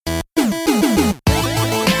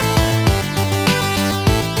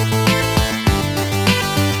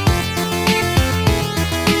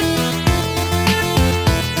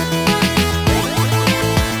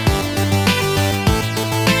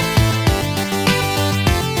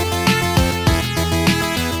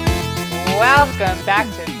Welcome back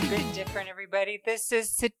to A Bit Different, everybody. This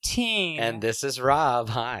is Satine. And this is Rob.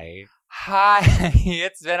 Hi. Hi.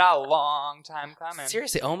 It's been a long time coming.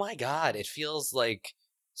 Seriously, oh my god. It feels like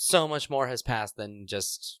so much more has passed than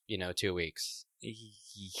just, 2 weeks.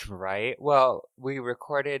 Right? Well, we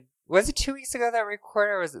recorded... Was it 2 weeks ago that we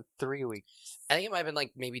recorded, or was it 3 weeks? I think it might have been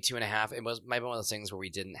like maybe 2.5. It might have been one of those things where we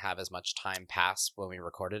didn't have as much time pass when we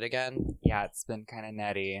recorded again. Yeah, it's been kind of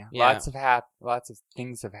nutty. Yeah. Lots of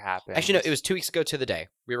things have happened. Actually, no, it was 2 weeks ago to the day.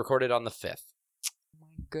 We recorded on the 5th. Oh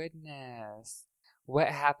my goodness. What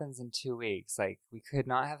happens in 2 weeks? Like, we could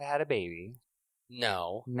not have had a baby.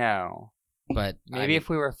 No. But maybe if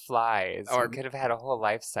we were flies, we could have had a whole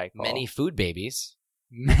life cycle. Many food babies.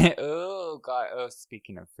 Oh, God. Oh,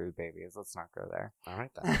 speaking of food babies, let's not go there. All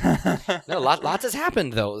right, then. No, lots has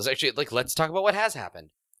happened, though. It's actually, let's talk about what has happened.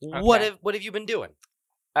 Okay. What have you been doing?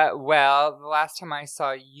 Well, the last time I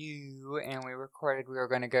saw you and we recorded, we were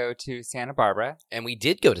going to go to Santa Barbara. And we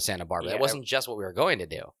did go to Santa Barbara. Yeah. It wasn't just what we were going to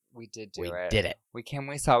do. We did it. We did it. We came,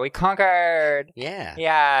 we saw, we conquered. Yeah.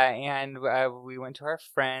 Yeah, and we went to our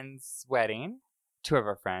friend's wedding. 2 of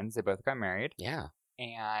our friends, they both got married. Yeah.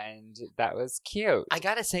 And that was cute. I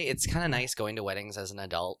gotta say, it's kind of nice going to weddings as an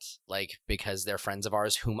adult, because they're friends of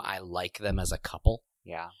ours whom I like them as a couple.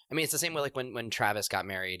 Yeah. I mean, it's the same way, when Travis got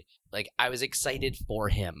married, I was excited for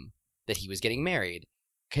him that he was getting married,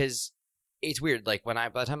 because it's weird, by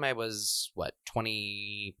the time I was,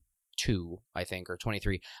 22, I think, or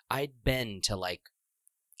 23, I'd been to,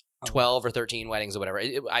 12 or 13 weddings or whatever.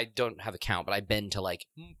 I don't have a count, but I've been to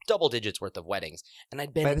double digits worth of weddings, and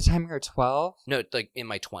I'd been by the time you were 12. No, in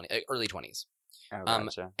my early 20s. Oh,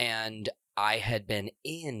 gotcha. And I had been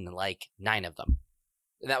in 9 of them.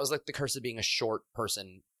 And that was the curse of being a short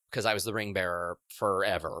person, because I was the ring bearer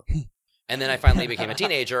forever. And then I finally became a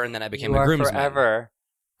teenager, and then I became a groomsman. Forever.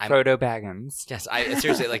 Frodo Baggins. Yes, I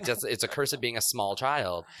seriously it's a curse of being a small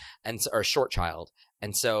child or a short child,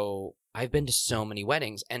 and so I've been to so many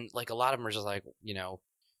weddings, and a lot of them are just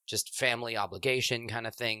just family obligation kind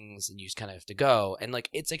of things, and you just kind of have to go, and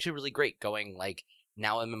it's actually really great going.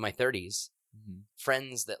 Now I'm in my 30s,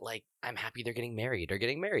 friends that I'm happy they're getting married,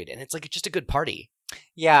 and it's just a good party.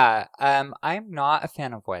 Yeah, I'm not a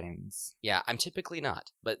fan of weddings. Yeah, I'm typically not,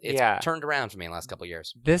 but it's turned around for me in the last couple of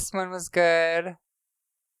years. This one was good.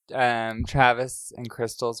 Travis and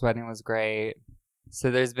Crystal's wedding was great.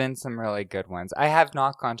 So there's been some really good ones. I have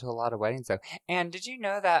not gone to a lot of weddings though. And did you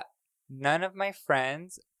know that none of my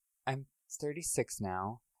friends, I'm 36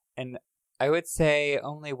 now, and I would say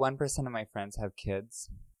only 1% of my friends have kids.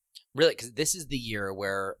 Really? Because this is the year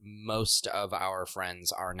where most of our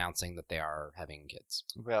friends are announcing that they are having kids.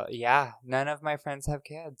 Well, yeah, none of my friends have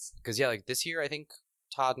kids. Because this year I think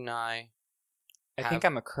Todd and I think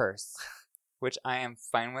I'm a curse. Which I am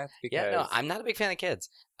fine with because... Yeah, no, I'm not a big fan of kids.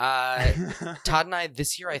 Todd and I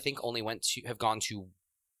this year I think only have gone to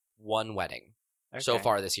 1 wedding so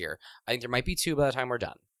far this year. I think there might be 2 by the time we're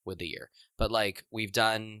done with the year. But we've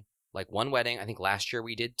done 1 wedding. I think last year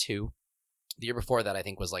we did 2. The year before that I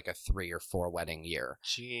think was a 3 or 4 wedding year.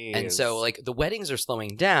 Jeez. And so the weddings are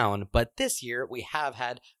slowing down, but this year we have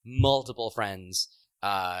had multiple friends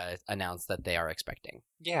announced that they are expecting.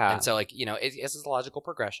 Yeah. And so it's a logical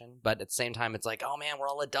progression, but at the same time it's oh man, we're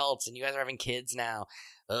all adults and you guys are having kids now.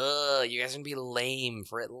 You guys are gonna be lame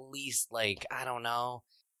for at least I don't know,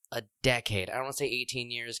 a decade. I don't want to say 18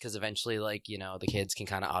 years because eventually the kids can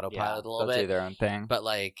kind of autopilot a little bit. Do their own thing. But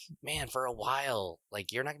man, for a while,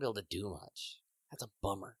 you're not gonna be able to do much. That's a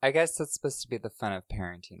bummer. I guess that's supposed to be the fun of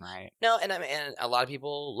parenting, right? No, and a lot of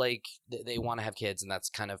people they want to have kids, and that's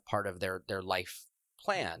kind of part of their life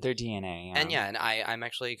plan, their DNA. Yeah. And I'm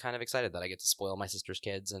actually kind of excited that I get to spoil my sister's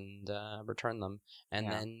kids and return them,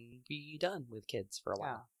 and then be done with kids for a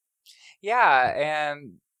while. Yeah,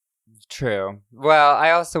 and true. Well, I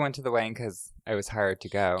also went to the wedding because I was hired to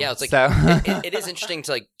go. Yeah, it's so. it is interesting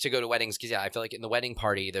to go to weddings because I feel in the wedding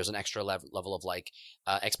party there's an extra level of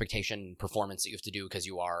expectation performance that you have to do because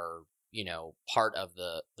you are part of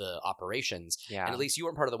the operations. Yeah. And at least you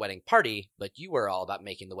weren't part of the wedding party, but you were all about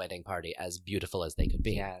making the wedding party as beautiful as they could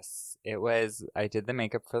be. Yes, it was. I did the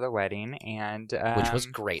makeup for the wedding, and which was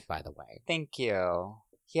great, by the way. Thank you.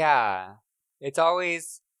 Yeah, it's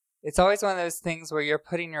always one of those things where you're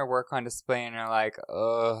putting your work on display, and you're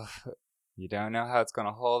oh, you don't know how it's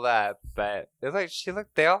gonna hold up, but it's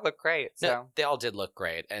they all look great. So no, they all did look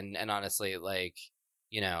great, and honestly,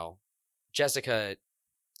 Jessica.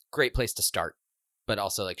 Great place to start, but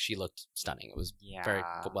also she looked stunning. It was very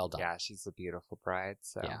well done. Yeah, she's a beautiful bride.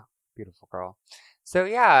 So beautiful girl. So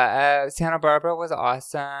yeah, Santa Barbara was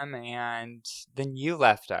awesome, and then you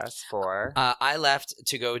left us for. I left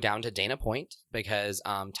to go down to Dana Point because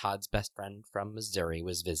Todd's best friend from Missouri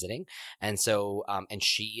was visiting, and so and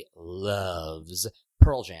she loves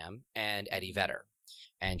Pearl Jam and Eddie Vedder,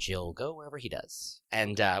 and she'll go wherever he does,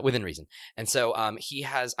 and within reason. And so he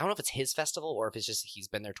has, I don't know if it's his festival or if it's just he's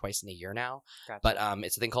been there twice in a year now, Gotcha. but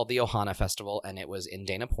it's a thing called the Ohana Festival, and it was in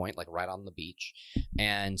Dana Point, like right on the beach.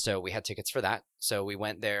 And so we had tickets for that. So we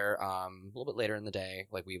went there a little bit later in the day.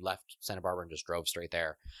 Like we left Santa Barbara and just drove straight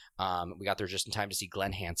there. We got there just in time to see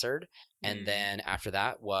Glenn Hansard, and then after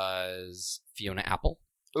that was Fiona Apple.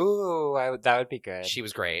 Ooh, that would be good. She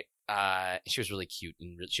was great. She was really cute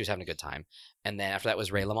and she was having a good time. And then after that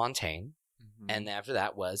was Ray LaMontagne. And then after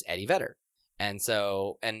that was Eddie Vedder. And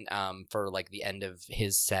so, for like the end of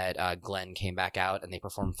his set, Glenn came back out and they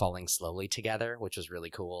performed Falling Slowly together, which was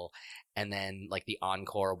really cool. And then like the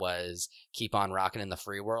encore was Keep On Rockin' in the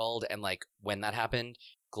Free World. And like when that happened,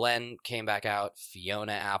 Glenn came back out,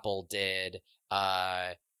 Fiona Apple did,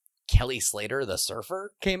 Kelly Slater, the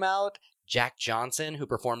surfer, came out. Jack Johnson, who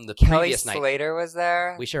performed the previous night. Kelly Slater was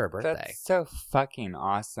there. We share a birthday. That's so fucking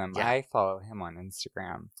awesome. Yeah. I follow him on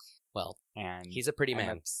Instagram. Well, and he's a pretty I'm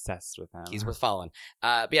man. obsessed with him. He's worth following.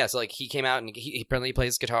 But yeah, so like he came out and he apparently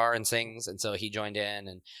plays guitar and sings, and so he joined in,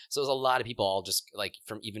 and so it was a lot of people all just like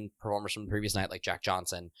from even performers from the previous night, like Jack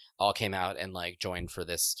Johnson, all came out and like joined for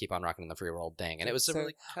this Keep On Rockin' in the Free World thing, and it was a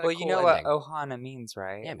really kind of well, cool you know ending. what Ohana means,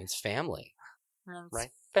 right? Yeah, it means family. Means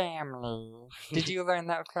right? Family. Did you learn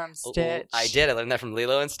that from Stitch? I did. I learned that from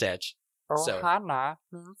Lilo and Stitch. Ohana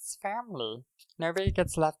means family. Nobody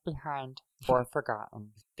gets left behind or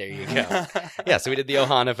forgotten. There you go. Yeah, so we did the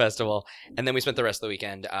Ohana Festival, and then we spent the rest of the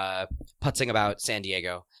weekend putzing about San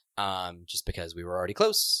Diego, just because we were already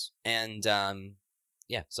close, and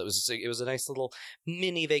yeah, so it was a nice little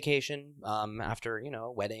mini vacation after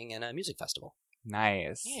a wedding and a music festival.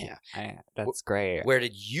 Nice. Yeah, that's great. Where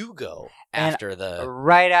did you go after the?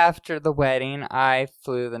 Right after the wedding, I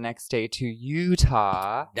flew the next day to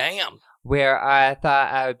Utah. Damn. Where I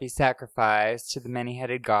thought I would be sacrificed to the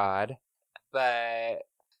many-headed god, but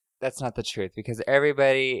that's not the truth, because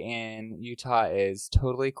everybody in Utah is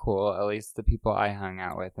totally cool, at least the people I hung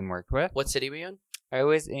out with and worked with. What city were you in? I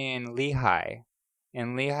was in Lehi,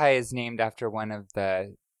 and Lehi is named after one of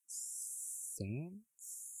the saints?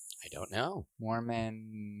 I don't know.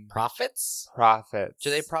 Mormon... Prophets? Prophets.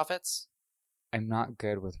 Do they prophets? I'm not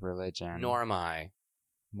good with religion. Nor am I.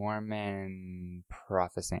 Mormon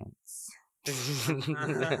prophesants.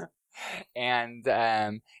 And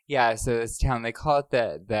yeah, so this town, they call it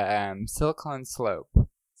the Silicon Slope.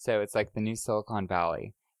 So it's like the new Silicon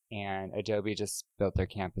Valley, and Adobe just built their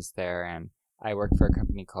campus there. And I work for a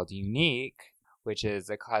company called Unique, which is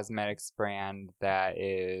a cosmetics brand that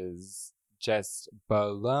is just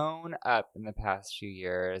blown up in the past few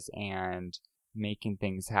years and making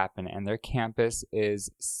things happen. And their campus is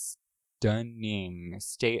stunning,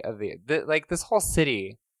 state of the like this whole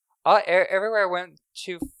city. Everywhere I went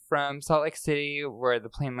to, from Salt Lake City, where the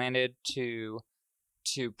plane landed, to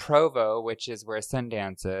Provo, which is where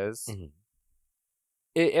Sundance is. Mm-hmm.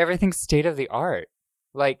 Everything's state of the art.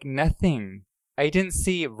 Like nothing. I didn't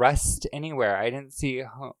see rust anywhere. I didn't see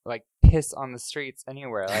like piss on the streets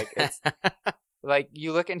anywhere. Like it's like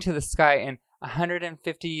you look into the sky and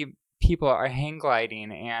 150 people are hang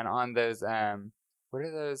gliding and on those what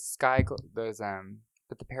are those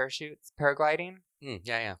with the parachutes, paragliding?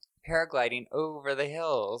 Yeah. Paragliding over the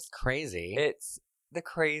hills. Crazy. It's the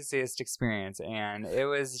craziest experience, and it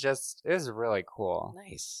was really cool.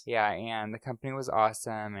 Nice. Yeah, and the company was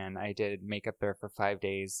awesome, and I did makeup there for 5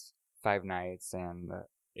 days, 5 nights, and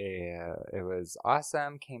it was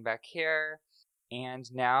awesome. Came back here, and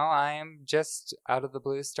now I am just out of the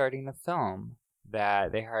blue starting a film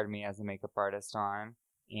that they hired me as a makeup artist on,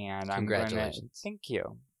 and congratulations. Thank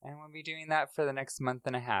you. And we'll be doing that for the next month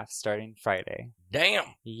and a half, starting Friday. Damn.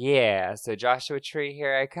 Yeah. So Joshua Tree,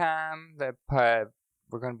 Here I Come.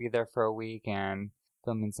 We're going to be there for a week and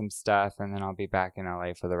filming some stuff, and then I'll be back in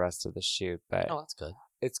LA for the rest of the shoot. But that's good.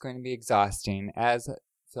 It's going to be exhausting, as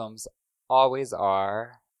films always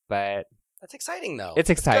are. But that's exciting, though. It's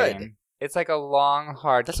exciting. Good. It's like a long,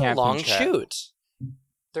 hard. That's a long trip. shoot.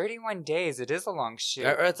 31 days. It is a long shoot.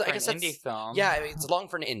 I guess an indie film. Yeah, it's long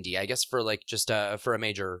for an indie. I guess for like just for a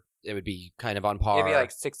major, it would be kind of on par. It'd be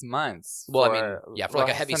like 6 months. Well, for like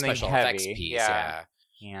a heavy special effects piece.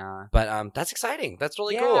 Yeah. But that's exciting. That's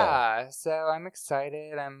really cool. Yeah. So I'm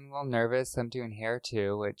excited. I'm a little nervous. I'm doing hair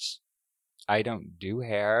too, which I don't do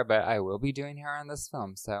hair, but I will be doing hair on this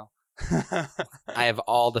film. So I have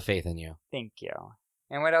all the faith in you. Thank you.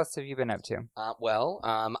 And what else have you been up to?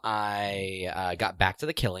 I got back to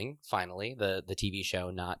The Killing, finally, the TV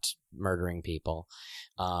show, not murdering people.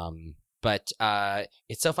 But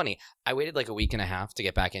it's so funny. I waited like a week and a half to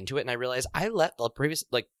get back into it, and I realized I let the previous,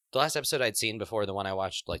 like, the last episode I'd seen before, the one I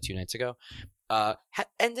watched like 2 nights ago,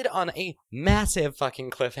 ended on a massive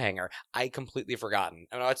fucking cliffhanger. I completely forgotten.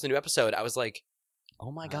 And when I watched the new episode, I was like,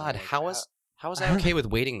 oh my god, how was I okay with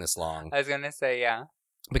waiting this long? I was going to say, yeah.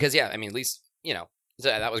 Because, yeah, I mean, at least, so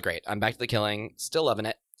that was great. I'm back to The Killing, still loving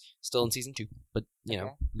it. Still in season 2, but,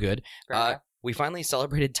 good. We finally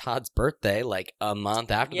celebrated Todd's birthday like a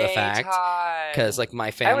month after the fact. Because, like,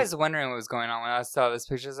 my family... I was wondering what was going on when I saw those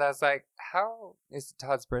pictures. I was like, how is it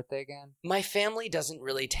Todd's birthday again? My family doesn't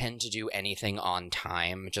really tend to do anything on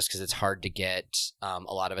time just because it's hard to get a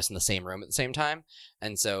lot of us in the same room at the same time.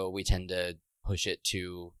 And so we tend to push it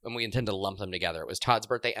to... And we intend to lump them together. It was Todd's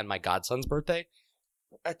birthday and my godson's birthday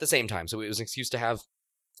at the same time. So it was an excuse to have,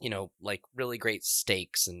 like, really great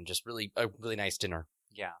steaks and just a really nice dinner.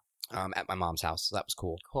 Yeah. At my mom's house. So that was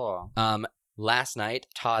cool. Cool. Last night,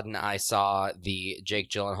 Todd and I saw the Jake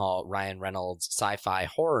Gyllenhaal, Ryan Reynolds sci-fi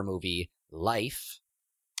horror movie, Life.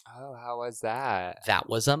 Oh, how was that? That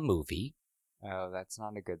was a movie. Oh, that's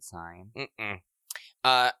not a good sign.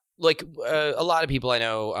 A lot of people I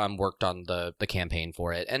know worked on the campaign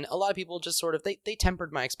for it, and a lot of people just sort of, they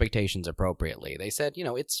tempered my expectations appropriately. They said,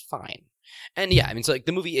 it's fine. And yeah, I mean, so like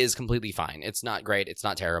the movie is completely fine. It's not great. It's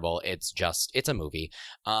not terrible. It's a movie.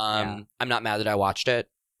 I'm not mad that I watched it.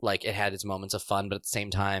 Like, it had its moments of fun, but at the same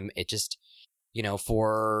time, it just,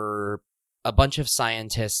 for a bunch of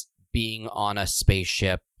scientists being on a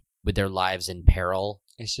spaceship with their lives in peril,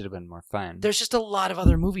 it should have been more fun. There's just a lot of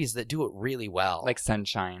other movies that do it really well. Like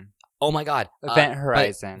Sunshine. Oh my god. Event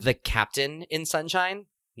Horizon. The captain in Sunshine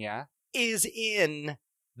is in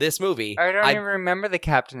this movie. I don't even remember the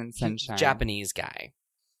captain in Sunshine. Japanese guy.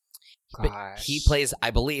 Gosh. But he plays,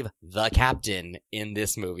 I believe, the captain in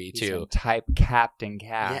this movie, too. Type Captain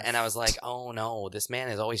Cast. Yeah, and I was like, oh no, this man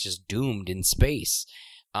is always just doomed in space.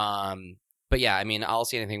 But yeah, I mean, I'll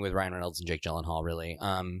see anything with Ryan Reynolds and Jake Gyllenhaal, really.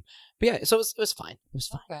 But yeah, so it was fine. It was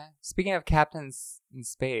fine. Okay. Speaking of captains in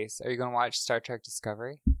space, are you going to watch Star Trek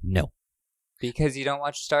Discovery? No. Because you don't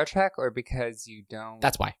watch Star Trek, or because you don't?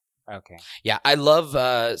 That's why. Okay. Yeah, I love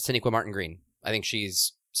Sonequa Martin Green. I think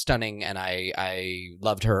she's stunning, and I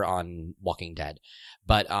loved her on Walking Dead.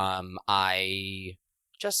 But I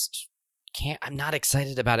just can't. I'm not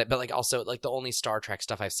excited about it. But like, also, like, the only Star Trek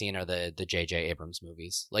stuff I've seen are the J.J. Abrams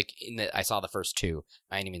movies. Like, I saw the first 2.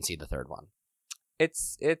 I didn't even see the third one.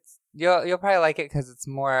 It's you'll probably like it because it's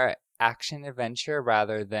more action adventure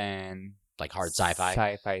rather than like hard sci-fi.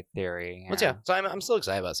 Sci-fi theory. Yeah. Yeah. So I'm still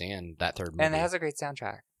excited about seeing that third movie. And it has a great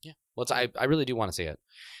soundtrack. Yeah. Well, I really do want to see it.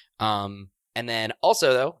 And then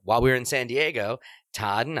also, though, while we were in San Diego,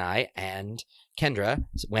 Todd and I and Kendra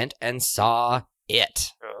went and saw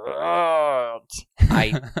It.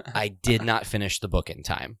 I did not finish the book in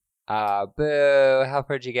time. Boo. How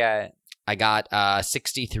far did you get? I got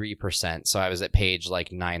 63%, so I was at page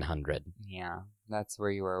like 900. Yeah, that's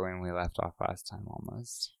where you were when we left off last time,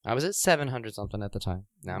 almost. I was at 700 something at the time.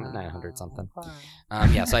 Now I'm at 900 something.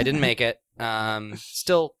 Yeah, so I didn't make it.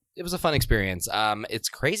 Still, it was a fun experience. It's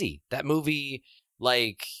crazy. That movie,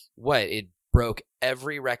 like, it broke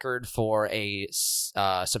every record for a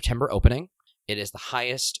September opening. It is the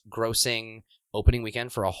highest grossing opening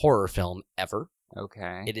weekend for a horror film ever.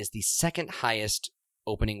 Okay. It is the second highest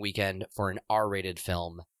opening weekend for an R-rated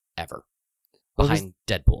film ever, behind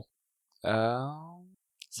Deadpool. Oh.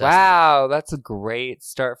 So wow, that's a great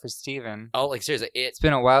start for Steven. Oh, like, seriously. It's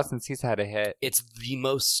been a while since he's had a hit. It's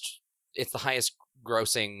the highest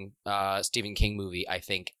grossing Stephen King movie, I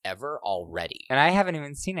think, ever already. And I haven't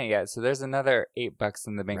even seen it yet, so there's another $8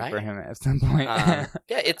 in the bank for him at some point.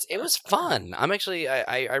 Yeah, it was fun. I'm actually,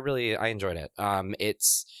 I really enjoyed it.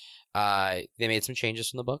 They made some changes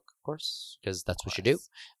from the book, of course, because that's what you do.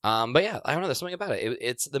 But yeah, I don't know. There's something about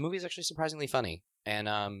it. The movie is actually surprisingly funny, and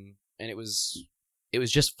it was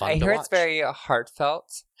just fun. I hear it's very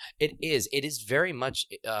heartfelt. It is. It is very much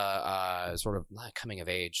sort of not coming of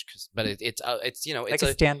age, but it's it's like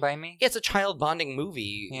a Stand By Me. It's a child bonding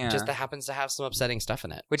movie, just that happens to have some upsetting stuff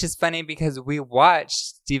in it. Which is funny because we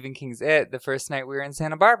watched Stephen King's It the first night we were in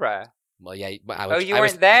Santa Barbara. Well, yeah. You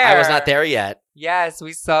weren't there. I was not there yet. Yes,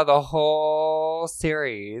 we saw the whole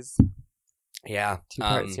series. Yeah,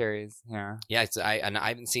 2-part series. Yeah, yeah. I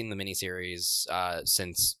haven't seen the miniseries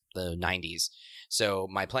since the 90s. So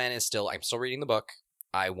my plan is I'm still reading the book.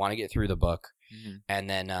 I want to get through the book, and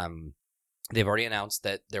then they've already announced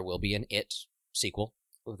that there will be an It sequel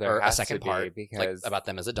or a second part, because... like, about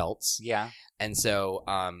them as adults. Yeah, and so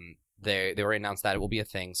They already announced that it will be a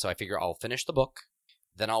thing. So I figure I'll finish the book,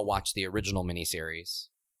 then I'll watch the original miniseries,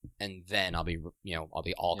 and then I'll be all You'll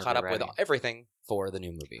caught be up with ready. everything for the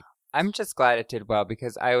new movie. I'm just glad it did well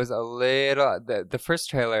because I was a little the first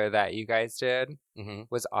trailer that you guys did Hmm.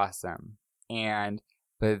 was awesome,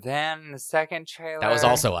 but then the second trailer That was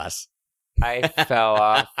also us. I fell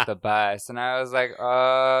off the bus, and I was like,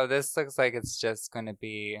 oh, this looks like it's just going to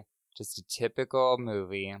be just a typical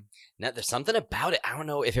movie. Now, there's something about it. I don't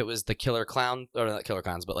know if it was the killer clown, or not killer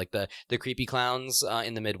clowns, but like the creepy clowns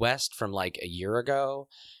in the Midwest from like a year ago.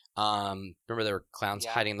 Remember there were clowns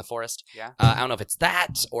Yeah. hiding in the forest? Yeah. I don't know if it's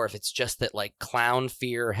that or if it's just that like clown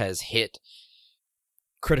fear has hit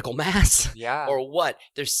critical mass Yeah. or what.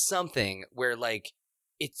 There's something where like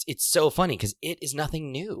it's so funny because it is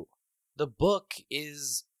nothing new. The book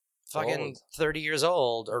is fucking Old. 30 years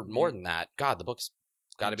old or more Mhm. than that. God, the book's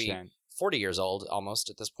got to be Ancient. 40 years old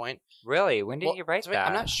almost at this point. Really? When did Well, you write wait, that?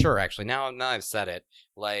 I'm not sure actually. Now I've said it.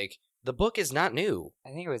 Like the book is not new. I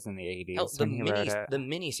think it was in the 80s Hell, when he wrote it. the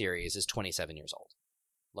mini series is 27 years old.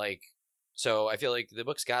 Like, so I feel like the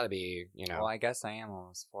book's got to be, Well, I guess I am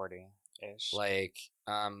almost 40-ish. like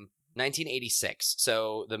 1986.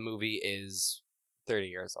 So the movie is 30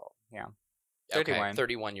 years old. Yeah. okay, 31.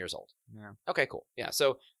 31 years old. Yeah. Okay, cool. Yeah.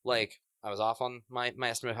 So like I was off on my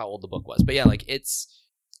estimate of how old the book was, but yeah, like it's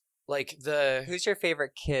like the Who's your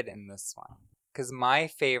favorite kid in this one? Because my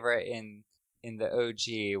favorite in the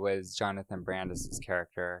OG was Jonathan Brandis'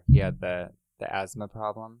 character. He had the asthma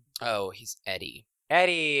problem. he's Eddie.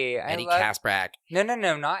 Eddie. Eddie Kasprak. No,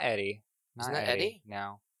 not Eddie. Not Isn't that Eddie?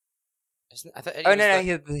 No. I thought Eddie Oh, was no,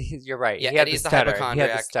 Yeah, you're right. he had Eddie's the the stutter. He had the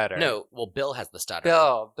hypochondriac. stutter. No, well, Bill has the stutter.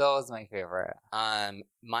 Bill is my favorite.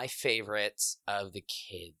 My favorite of the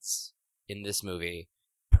kids in this movie,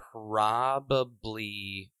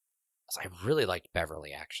 probably. I really liked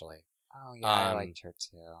Beverly actually, Oh, yeah, I liked her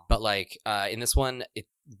too. but like in this one,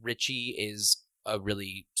 Richie is a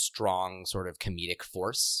really strong sort of comedic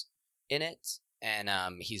force in it, and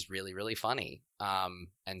he's really really funny.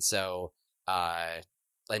 And so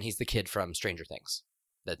and he's the kid from Stranger Things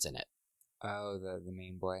that's in it. Oh, the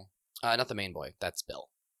main boy. Not the main boy. That's Bill.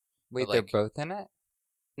 Wait, But, they're like- both in it?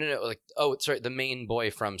 No, like sorry, the main boy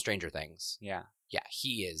from Stranger Things. Yeah, Yeah,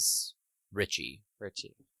 he is Richie.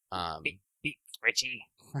 Richie. Beep, Richie.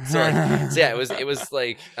 so yeah, it was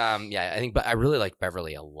like yeah, I think, but I really like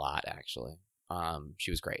Beverly a lot actually. She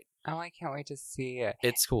was great. Oh, I can't wait to see it.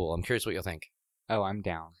 It's cool. I'm curious what you'll think. Oh, I'm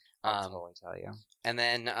down. I'll Um, totally tell you. and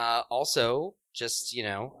then also just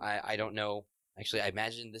I don't know. Actually, I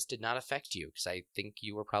imagine this did not affect you because I think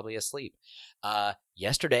you were probably asleep.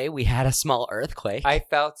 Yesterday we had a small earthquake. I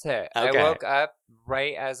felt it. Okay. I woke up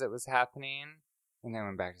right as it was happening, and then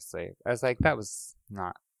went back to sleep. I was like, that was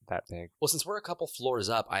not that big. Well, since we're a couple floors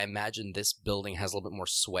up, I imagine this building has a little bit more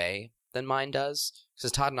sway than mine does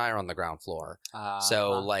because Todd and I are on the ground floor.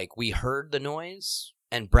 So like we heard the noise,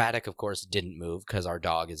 and Braddock, of course, didn't move because our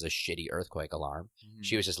dog is a shitty earthquake alarm.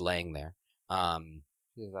 She was just laying there.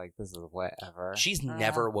 She's like, this is whatever. She's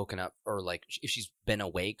never woken up, or like if she's been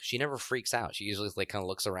awake, she never freaks out. She usually like kind of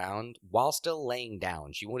looks around while still laying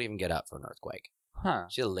down. She won't even get up for an earthquake. Huh.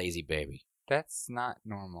 She's a lazy baby. That's not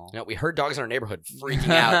normal. You know, we heard dogs in our neighborhood freaking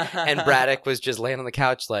out, and Braddock was just laying on the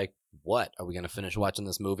couch like, what? Are we going to finish watching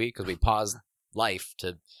this movie? Because we paused life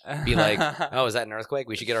to be like, oh, is that an earthquake?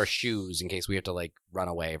 We should get our shoes in case we have to like run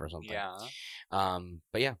away or something. Yeah.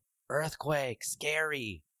 But yeah, earthquake,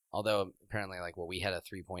 scary. Although apparently, like, well, we had a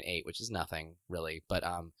 3.8, which is nothing really. But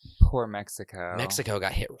Poor Mexico. Mexico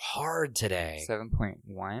got hit hard today,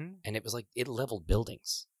 7.1? and it was like it leveled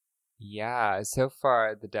buildings. Yeah. So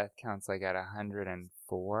far, the death count's like at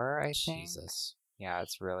 104, I think. Jesus. Yeah,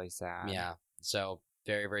 it's really sad. Yeah. So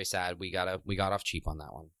very very sad. We got off cheap on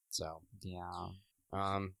that one. So Yeah.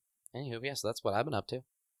 Anywho, yeah. So that's what I've been up to.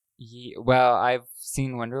 Well, I've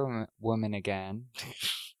seen Wonder Woman again.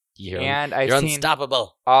 And I've You're seen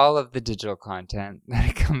unstoppable. all of the digital content that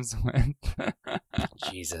it comes with.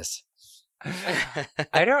 Jesus.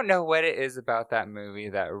 I don't know what it is about that movie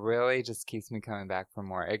that really just keeps me coming back for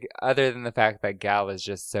more. Other than the fact that Gal is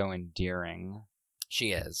just so endearing.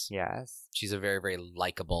 She is. Yes. She's a very, very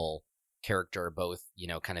likable character, both,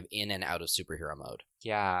 kind of in and out of superhero mode.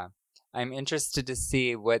 Yeah. I'm interested to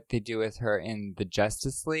see what they do with her in the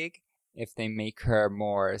Justice League, if they make her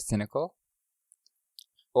more cynical.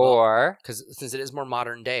 Or... Because since it is more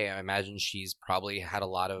modern day, I imagine she's probably had a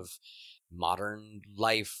lot of modern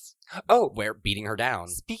life where beating her down.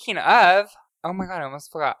 Speaking of... Oh my god, I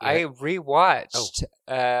almost forgot. Yeah. I rewatched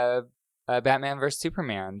Batman vs.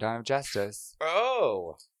 Superman, Dawn of Justice.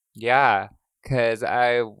 Oh. Yeah, because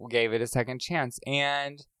I gave it a second chance.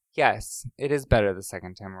 And Yes, it is better the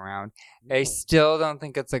second time around. I still don't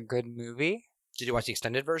think it's a good movie. Did you watch the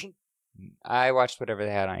extended version? I watched whatever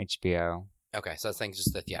they had on HBO. Okay, so I think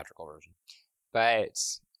just the theatrical version. But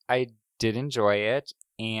I did enjoy it.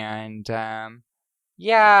 And,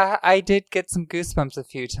 yeah, I did get some goosebumps a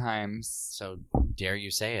few times. So, dare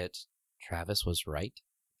you say it, Travis was right?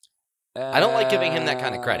 I don't like giving him that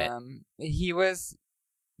kind of credit. He was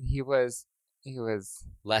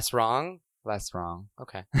Less wrong? less wrong.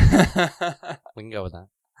 Okay. We can go with that.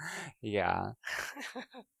 Yeah.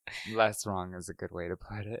 Less wrong is a good way to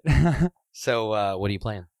put it. So, what are you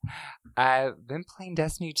playing? I've been playing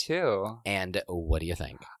Destiny 2. And what do you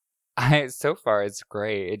think? So far it's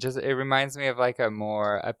great. It reminds me of like a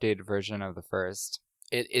more updated version of the first.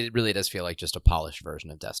 It really does feel like just a polished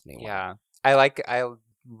version of Destiny 1. Yeah. I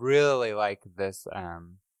really like this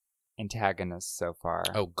antagonist so far.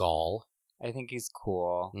 Oh, Gaul. I think he's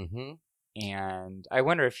cool. Mm-hmm. And I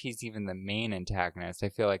wonder if he's even the main antagonist. I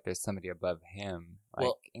feel like there's somebody above him,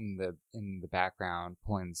 like in the background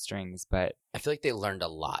pulling the strings. But I feel like they learned a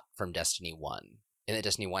lot from Destiny 1. And that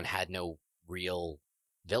Destiny 1 had no real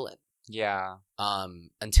villain. Yeah.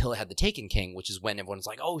 Until it had the Taken King, which is when everyone's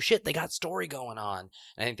like, oh shit, they got story going on.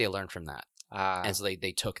 And I think they learned from that. And so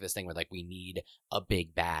they took this thing where like, we need a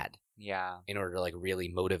big bad. Yeah. In order to like really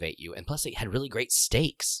motivate you. And plus they had really great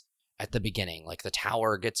stakes at the beginning. Like the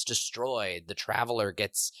tower gets destroyed, the traveler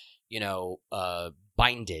gets,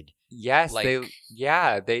 binded. Yes, like,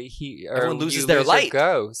 everyone loses their light.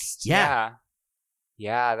 Ghost. Yeah.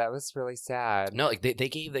 Yeah, that was really sad. No, like they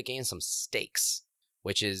gave the game some stakes,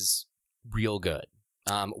 which is real good.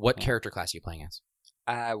 What character class are you playing as?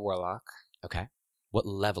 Warlock. Okay. What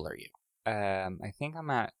level are you? I think I'm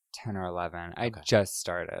at 10 or 11. Okay. I just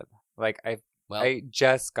started. Like I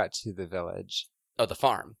just got to the village. Oh, the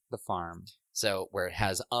farm. The farm. So where it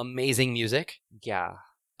has amazing music. Yeah.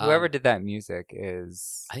 Whoever did that music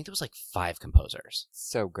is... I think there was like 5 composers.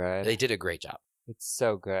 So good. They did a great job. It's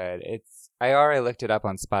so good. I already looked it up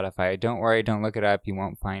on Spotify. Don't worry, don't look it up. You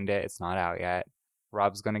won't find it. It's not out yet.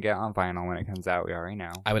 Rob's going to get on vinyl when it comes out. We already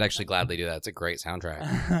know. I would actually gladly do that. It's a great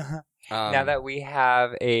soundtrack. Now that we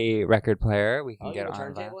have a record player, we can get on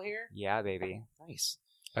turntable here? Yeah, baby. Nice.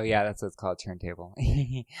 Oh, yeah, that's what it's called, turntable.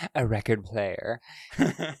 A record player.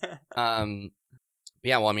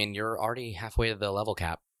 Yeah, well, I mean, you're already halfway to the level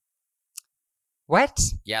cap. What?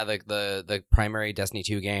 Yeah, the primary Destiny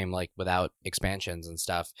 2 game, like, without expansions and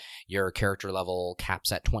stuff, your character level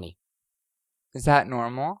caps at 20. Is that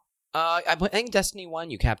normal? I think Destiny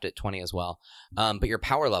 1, you capped at 20 as well. But your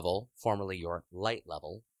power level, formerly your light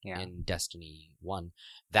level in Destiny 1,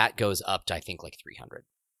 that goes up to, I think, like 300.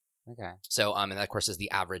 Okay. So, and that, of course, is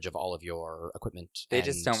the average of all of your equipment. They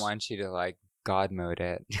just don't want you to, like, God mode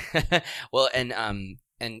it. Well, and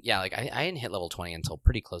yeah, like, I didn't hit level 20 until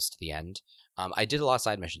pretty close to the end. I did a lot of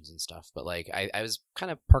side missions and stuff, but, like, I was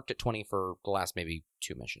kind of parked at 20 for the last maybe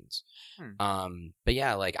 2 missions. But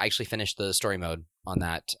yeah, like, I actually finished the story mode on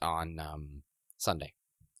that on Sunday.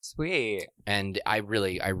 Sweet. And I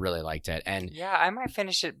really liked it. And yeah, I might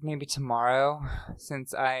finish it maybe tomorrow,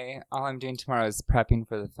 since all I'm doing tomorrow is prepping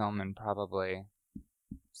for the film and probably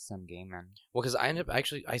some gaming. Well, because I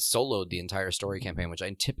soloed the entire story campaign, which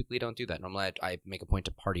I typically don't do that. Normally I make a point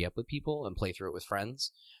to party up with people and play through it with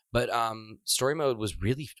friends. But story mode was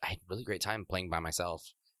I had a really great time playing by myself.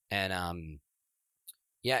 And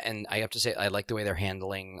yeah, and I have to say I like the way they're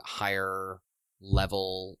handling higher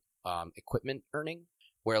level equipment earning.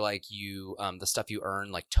 Where like you, the stuff you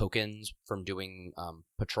earn, like tokens from doing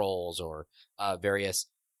patrols or various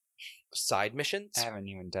side missions. I haven't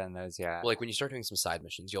even done those yet. Well, like when you start doing some side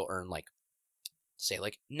missions, you'll earn like, say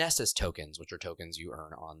like Nessus tokens, which are tokens you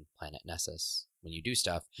earn on planet Nessus when you do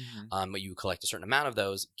stuff. Mm-hmm. But you collect a certain amount of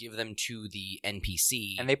those, give them to the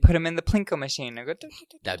NPC, and they put them in the Plinko machine. Go,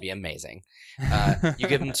 that'd be amazing. You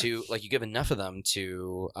give them to you give enough of them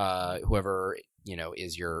to whoever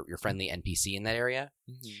is your friendly NPC in that area,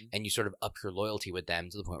 and you sort of up your loyalty with them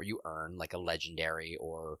to the point where you earn like a legendary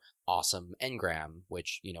or awesome engram,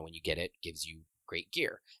 which when you get it gives you great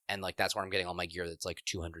gear. And like that's where I'm getting all my gear that's like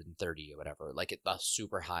 230 or whatever, like the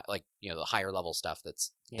super high, like the higher level stuff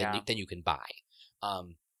that's then you can buy.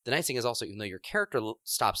 The nice thing is also, even though your character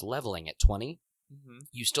stops leveling at 20,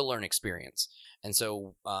 you still learn experience. And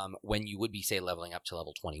so when you would be, say, leveling up to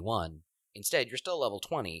level 21, instead you're still level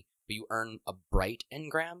 20, but you earn a bright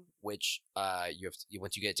engram, which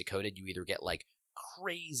once you get it decoded, you either get like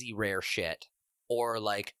crazy rare shit or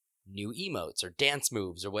like new emotes or dance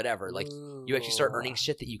moves or whatever. Like you actually start earning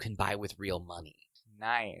shit that you can buy with real money.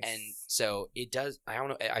 Nice. And so it does. I don't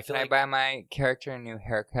know. I feel Can I buy my character a new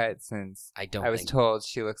haircut, since I was told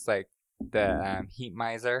she looks like the heat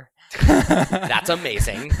miser. That's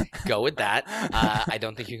amazing. Go with that. I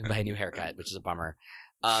don't think you can buy a new haircut, which is a bummer.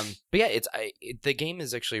 But yeah, the game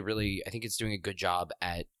is actually really, I think it's doing a good job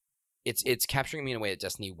at it's capturing me in a way that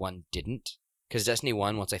Destiny 1 didn't. Because Destiny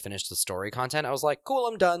 1, once I finished the story content, I was like, cool,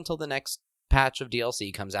 I'm done till the next patch of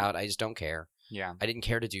DLC comes out. I just don't care. Yeah. I didn't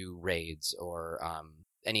care to do raids or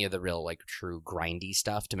any of the real like true grindy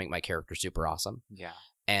stuff to make my character super awesome. Yeah.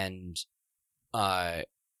 And I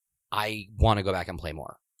want to go back and play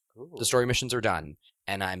more. Ooh. The story missions are done,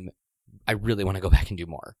 and I really want to go back and do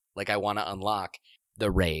more. Like, I want to unlock the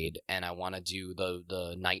raid, and I want to do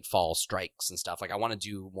the nightfall strikes and stuff. Like, I want to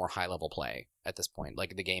do more high level play at this point.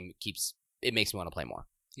 Like, the game it makes me want to play more.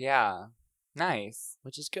 Yeah. Nice.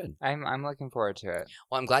 Which is good. I'm looking forward to it.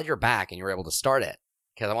 Well, I'm glad you're back and you were able to start it,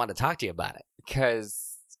 because I wanted to talk to you about it.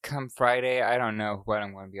 Because come Friday, I don't know what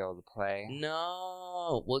I'm going to be able to play.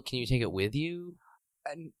 No. Well, can you take it with you?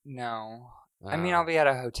 No. I mean, I'll be at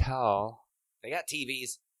a hotel. They got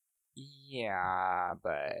TVs. Yeah,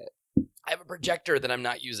 but... I have a projector that I'm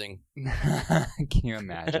not using. Can you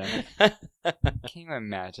imagine? Can you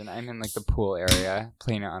imagine? I'm in like the pool area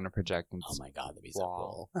playing it on a projector. Oh my god, that'd be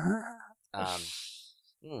wall. so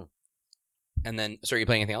cool. And then, so are you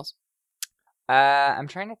playing anything else? I'm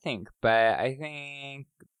trying to think, but I think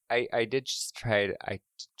I did just tried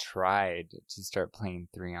to start playing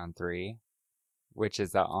 3-on-3, which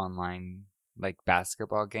is an online like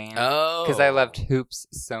basketball game. Oh, because I loved hoops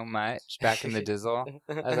so much back in the Dizzle.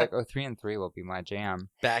 I was like, 3-on-3 will be my jam.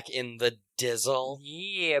 Back in the Dizzle.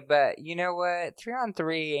 Yeah, but you know what?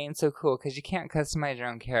 3-on-3 ain't so cool because you can't customize your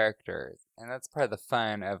own characters, and that's part of the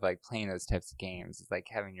fun of like playing those types of games. It's like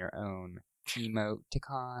having your own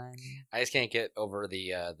emoticon. I just can't get over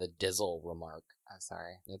the Dizzle remark. Oh,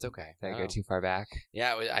 sorry. It's okay. Did I go too far back?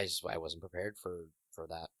 Yeah, I wasn't prepared for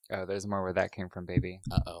that. Oh, there's more where that came from, baby.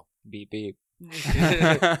 Uh-oh. Beep beep.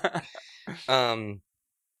 Well,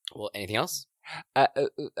 anything else? I'm gonna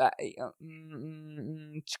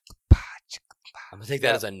take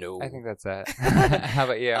that as a no. I think that's it. How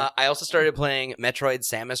about you? I also started playing Metroid: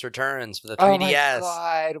 Samus Returns for the 3DS. Oh my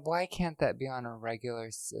god! Why can't that be on a regular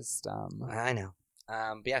system? I know.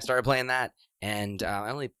 But yeah, I started playing that, and I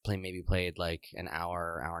only played like an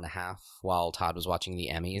hour and a half while Todd was watching the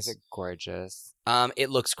Emmys. Is it gorgeous? It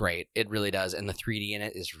looks great. It really does, and the 3D in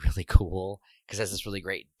it is really cool because it has this really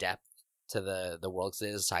great depth to the world. Cause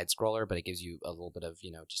it is a side scroller, but it gives you a little bit of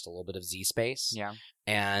just a little bit of Z space. Yeah,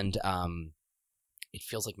 and it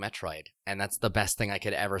feels like Metroid, and that's the best thing I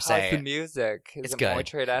could ever say. How's the music? It's it good.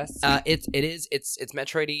 Metroid-esque? It's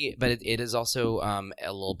Metroid-y, but it is also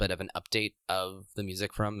a little bit of an update of the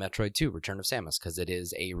music from Metroid 2: Return of Samus, because it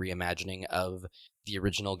is a reimagining of the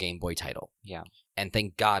original Game Boy title. Yeah, and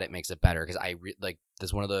thank God it makes it better, because this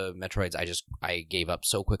is one of the Metroids I gave up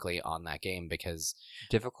so quickly on that game because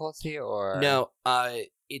difficulty or no,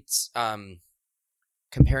 it's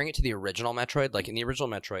comparing it to the original Metroid, like in the original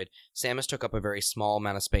Metroid, Samus took up a very small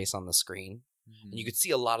amount of space on the screen, and you could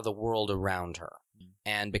see a lot of the world around her.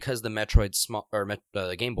 And because the Metroid's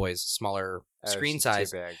the Game Boy's smaller screen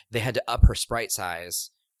size, they had to up her sprite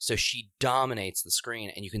size, so she dominates the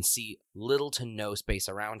screen, and you can see little to no space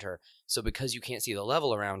around her. So because you can't see the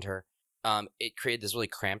level around her, it created this really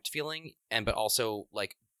cramped feeling, but also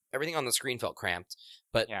like everything on the screen felt cramped.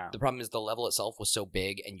 But the problem is the level itself was so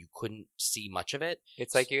big and you couldn't see much of it.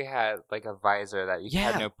 It's like you had like a visor that you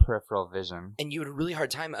had no peripheral vision. And you had a really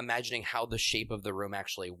hard time imagining how the shape of the room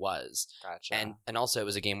actually was. Gotcha. And also it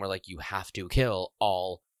was a game where like you have to kill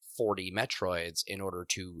all 40 Metroids in order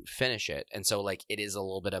to finish it. And so like it is a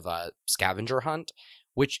little bit of a scavenger hunt,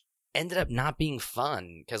 which ended up not being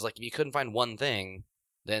fun because like if you couldn't find one thing,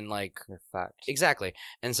 then like you're fucked. Exactly.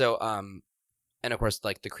 And so and of course,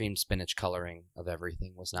 like the cream spinach coloring of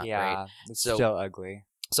everything was not great. It's still ugly.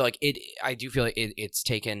 So like I do feel like it's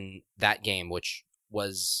taken that game, which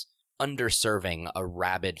was underserving a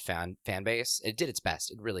rabid fan base. It did its best,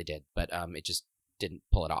 it really did, but it just didn't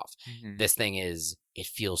pull it off. Mm-hmm. This thing it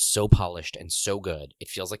feels so polished and so good. It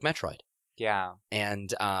feels like Metroid. Yeah.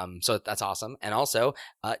 And so that's awesome. And also,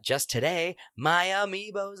 just today, my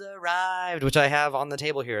amiibos arrived, which I have on the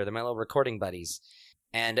table here. They're my little recording buddies.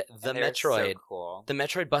 And the Metroid, so cool. The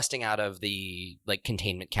Metroid busting out of the like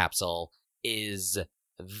containment capsule is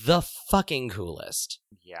the fucking coolest.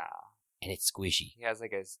 Yeah. And it's squishy. He has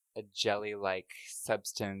like a jelly-like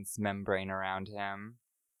substance membrane around him.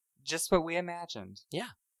 Just what we imagined. Yeah.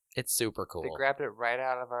 It's super cool. They grabbed it right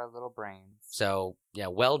out of our little brains. So, yeah,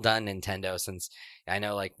 well done, Nintendo, since I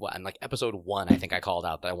know, like, on like episode 1, I think I called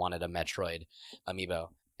out that I wanted a Metroid amiibo.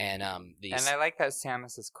 And and I like that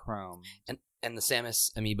Samus is chrome. And And the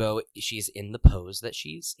Samus amiibo, she's in the pose that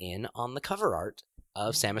she's in on the cover art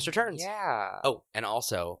of Samus Returns. Yeah. Oh, and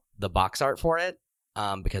also the box art for it,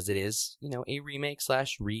 because it is, a remake /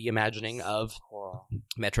 reimagining of Cool.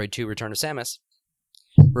 Metroid 2 Return of Samus.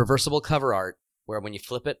 Reversible cover art, where when you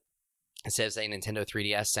flip it, instead of saying Nintendo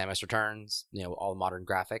 3DS Samus Returns, all modern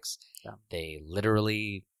graphics, they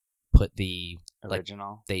literally put the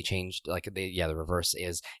Original. they changed the reverse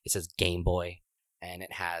is, it says Game Boy, and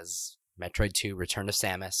it has Metroid 2 Return of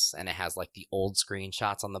Samus, and it has the old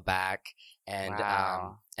screenshots on the back, and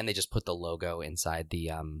Wow. and they just put the logo inside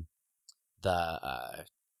the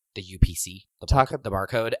UPC, the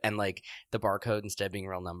barcode, and the barcode, instead of being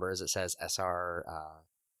real numbers, it says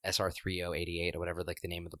SR3088 or whatever the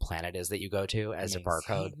name of the planet is that you go to as a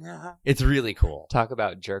barcode. It's really cool. Talk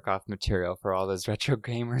about jerk off material for all those retro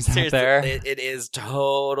gamers Seriously, out there. it is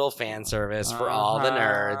total fan service for all the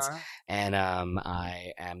nerds, and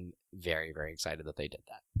I am very, very excited that they did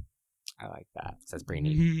that. I like that. That's pretty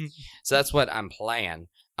neat. So that's what I'm playing.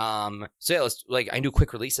 So yeah, let's I can do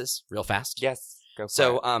quick releases real fast. Yes, go for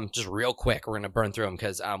So it. just real quick, we're gonna burn through them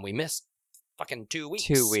because we missed fucking 2 weeks.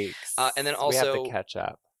 2 weeks. And then we have also to catch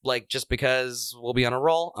up. just because we'll be on a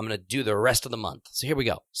roll, I'm gonna do the rest of the month. So here we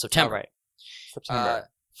go. September. All right. September.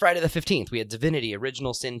 Friday the 15th, we had Divinity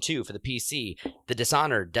Original Sin 2 for the PC, The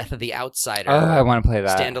Dishonored, Death of the Outsider. Oh, I want to play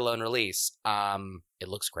that. Standalone release. It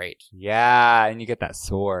looks great. Yeah, and you get that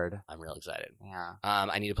sword. I'm real excited. Yeah.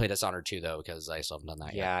 I need to play Dishonored 2, though, because I still haven't done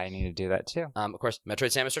that yet. Yeah, I need to do that too. Of course,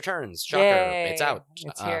 Metroid Samus Returns. Shocker. Yay! It's out.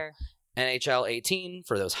 It's here. NHL 18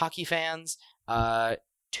 for those hockey fans.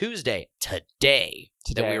 Today,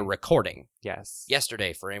 that we were recording. Yes.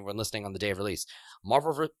 Yesterday, for anyone listening on the day of release.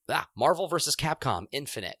 Marvel vs. Capcom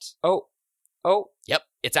Infinite. Oh. Yep,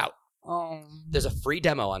 it's out. Oh. There's a free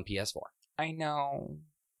demo on PS4. I know.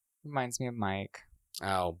 Reminds me of Mike.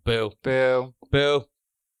 Oh, boo. Boo. Boo.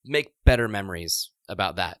 Make better memories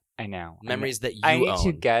about that. I know. Memories that you I need own.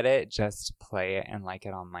 to get it just to play it and like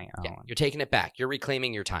it on my own. Yeah, you're taking it back. You're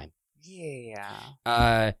reclaiming your time.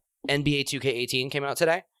 Yeah. NBA 2K18 came out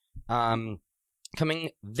today. Coming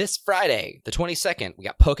this Friday, the 22nd, we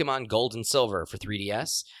got Pokemon Gold and Silver for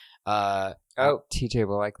 3DS. TJ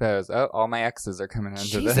will like those. Oh, all my exes are coming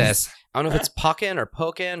into Jesus. this. I don't know if it's Pokken or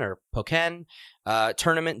Pokken.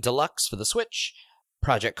 Tournament Deluxe for the Switch.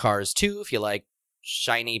 Project Cars 2, if you like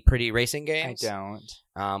shiny, pretty racing I games. don't.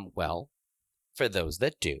 Well, for those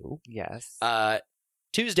that do. Yes.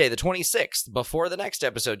 Tuesday, the 26th, before the next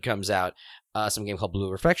episode comes out, some game called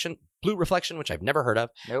Blue Reflection, which I've never heard of.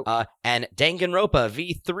 Nope. And Danganronpa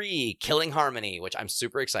V3, Killing Harmony, which I'm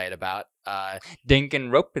super excited about.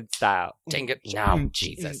 Danganronpa style. No,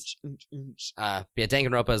 Jesus.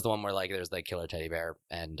 Danganronpa is the one where there's the killer teddy bear,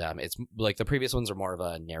 and it's the previous ones are more of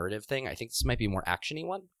a narrative thing. I think this might be a more actiony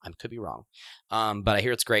one. I could be wrong. But I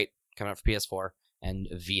hear it's great, coming out for PS4 and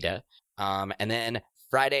Vita. And then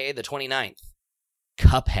Friday, the 29th.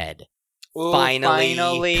 Cuphead. Ooh,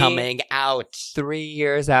 finally coming out 3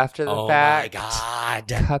 years after the fact. Oh my god.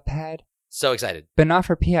 Cuphead. So excited. But not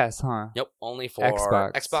for PS, huh? Nope, only for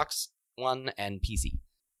Xbox One and PC.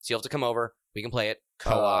 So you'll have to come over. We can play it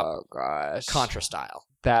co-op. Oh gosh. Contra style.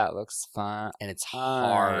 That looks fun. And it's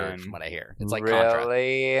hard from what I hear. It's like Contra.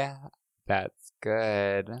 Really? That's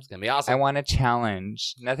good. It's going to be awesome. I want a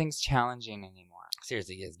challenge. Nothing's challenging anymore.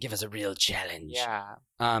 Seriously, give us a real challenge. Yeah.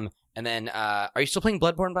 And then, are you still playing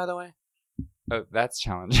Bloodborne, by the way? Oh, that's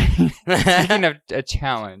challenging. Speaking of a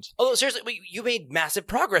challenge. Although, seriously, you made massive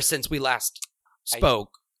progress since we last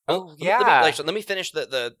spoke. Yeah. Let me finish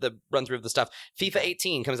the run through of the stuff. FIFA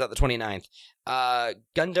 18 comes out the 29th.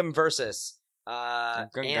 Gundam Versus.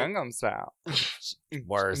 Gundam style.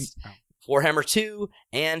 Worst. Warhammer 2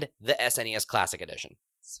 and the SNES Classic Edition.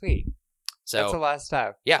 Sweet. So that's a lot of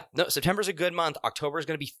stuff. Yeah. No, September's a good month. October is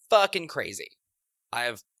going to be fucking crazy. I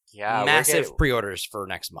have massive pre-orders for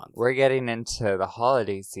next month. We're getting into the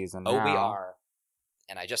holiday season now. Oh, we are.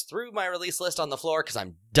 And I just threw my release list on the floor because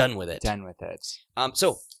I'm done with it.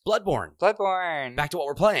 So, Bloodborne. Back to what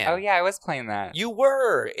we're playing. Oh, yeah, I was playing that. You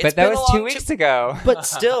were. But that was 2 weeks ago. But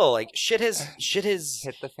still, shit has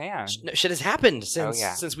hit the fan. Shit has happened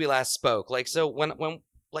since we last spoke. So when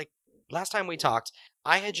last time we talked,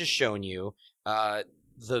 I had just shown you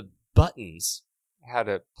the buttons. How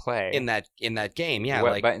to play in that game. Yeah.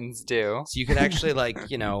 What buttons do. So you could actually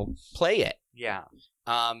play it. Yeah.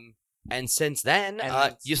 And since then, you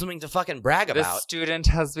have something to fucking brag about. The student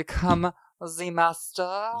has become the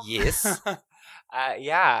master. Yes.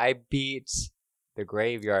 Yeah, I beat the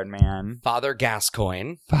Graveyard Man. Father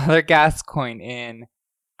Gascoigne in.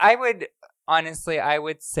 I would Honestly, I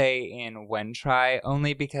would say in one try,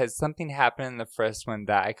 only because something happened in the first one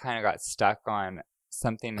that I kind of got stuck on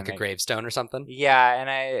something. Like and a gravestone or something? Yeah, and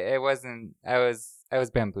I was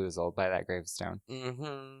bamboozled by that gravestone.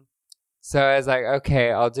 Mm-hmm. So I was like,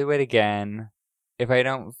 okay, I'll do it again. If I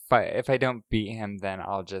don't beat him, then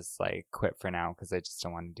I'll just like quit for now because I just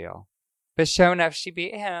don't want to deal. But sure enough, she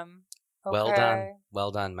beat him. Okay.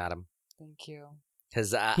 Well done, madam. Thank you.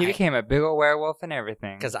 Because He became a big old werewolf and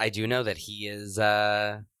everything. Because I do know that he was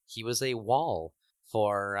a wall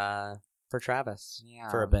for Travis. Yeah.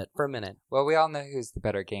 For a minute. Well, we all know who's the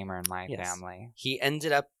better gamer in my Yes. family. He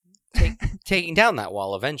ended up taking down that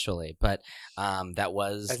wall eventually, but that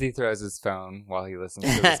was As he throws his phone while he listens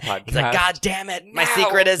to this podcast. He's like, God damn it, my No!"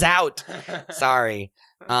 secret is out. Sorry.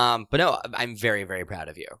 But no, I'm very, very proud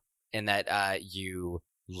of you in that you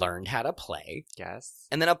learned how to play Yes.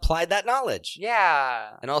 and then applied that knowledge.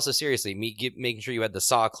 Yeah. And also, seriously, making sure you had the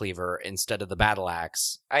saw cleaver instead of the battle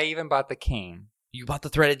axe. I even bought the cane You bought the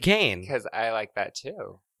threaded cane. because I like that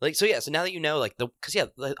too. Like, so yeah, so now that you know, like,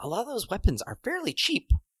 a lot of those weapons are fairly cheap.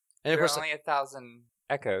 And of They're course, only 1,000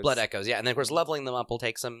 echoes. blood echoes, yeah. And then of course, leveling them up will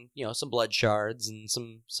take some blood shards and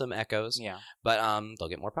some echoes. Yeah. But they'll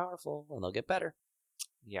get more powerful and they'll get better.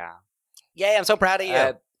 Yeah. Yay, I'm so proud of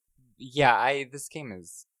you. Yeah, this game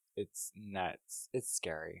it's nuts. It's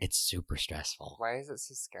scary. It's super stressful. Why is it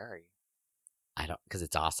so scary? Because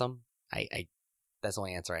it's awesome. I that's the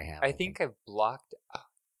only answer I have. I think I've blocked.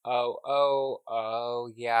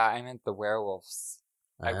 Oh, yeah. I meant the werewolves.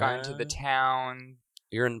 I've gone to the town,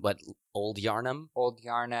 You're in what, Old Yarnum? Old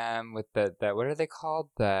Yarnum, with the what are they called?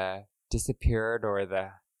 The disappeared or the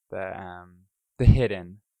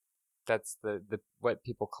hidden. That's the what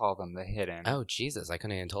people call them, the hidden. Oh Jesus, I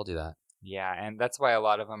couldn't even told you that. Yeah, and that's why a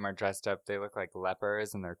lot of them are dressed up. They look like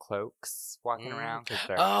lepers in their cloaks walking around because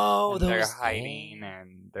they're hiding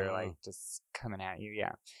and they're like just coming at you.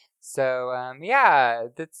 Yeah. So yeah,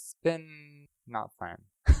 that's been not fun.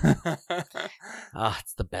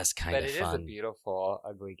 It's the best kind but of it fun. is a beautiful,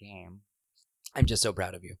 ugly game. I'm just so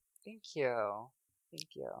proud of you. Thank you. Thank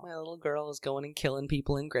you. My little girl is going and killing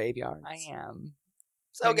people in graveyards. I am.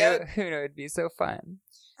 So good. Who knew it'd be so fun?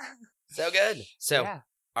 So good. So, yeah.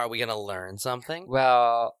 Are we going to learn something?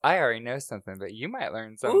 Well, I already know something, but you might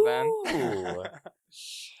learn something. Ooh.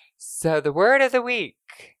 So the word of the week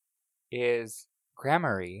is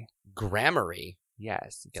grammary. Grammary?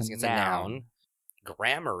 Yes. Guessing it's a noun.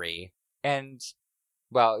 Grammary. And,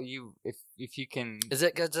 well, if you can... Does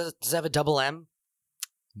it have a double M?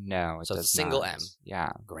 No, it So does it's a single not. M.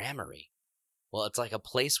 Yeah. Grammary. Well, it's like a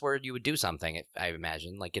place where you would do something, I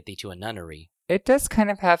imagine, like get thee to a nunnery. It does kind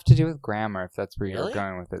of have to do with grammar, if that's where Really? you're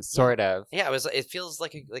going with it. Sort of. Yeah, it feels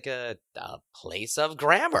like a place of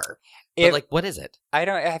grammar. If- But what is it?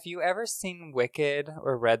 Have you ever seen Wicked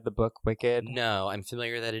or read the book Wicked? No, I'm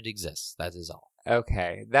familiar that it exists. That is all.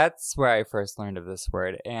 Okay, that's where I first learned of this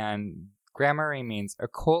word. And grammary means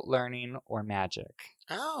occult learning or magic.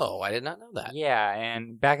 Oh, I did not know that. Yeah,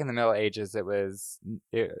 and back in the Middle Ages,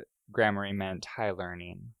 grammary meant high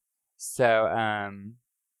learning. So,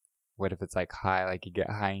 what if it's like high, like you get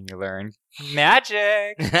high and you learn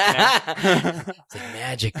magic? It's like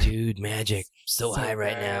magic, dude, magic. So high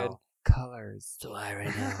right good. now. Colors. So high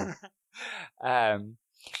right now.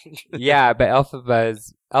 Yeah, but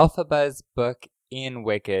Elphaba's book in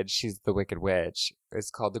Wicked, she's the Wicked Witch,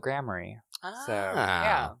 is called the Grammary. So,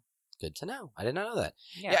 yeah. Good to know. I did not know that.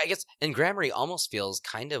 Yeah, Yeah, I guess, and grammary almost feels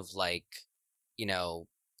kind of like,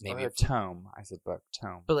 maybe or a tome. I said book,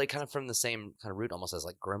 tome. but like kind of from the same kind of root, almost as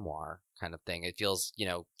like grimoire kind of thing. It feels,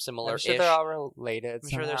 similar. I'm sure they're all related. I'm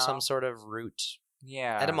sure there's somehow. some sort of root.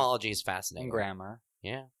 Yeah. Etymology is fascinating. And grammar.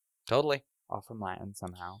 Yeah, totally. All from Latin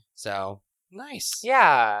somehow. So nice.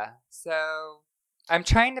 Yeah. So I'm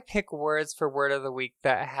trying to pick words for word of the week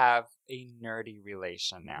that have a nerdy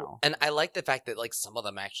relation now. And I like the fact that like some of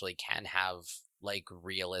them actually can have like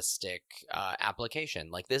realistic application.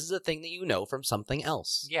 Like this is a thing that you know from something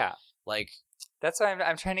else. Yeah. Like that's why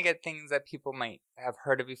I'm trying to get things that people might have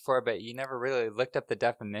heard of before, but you never really looked up the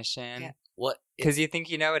definition. Yeah. What? Because you think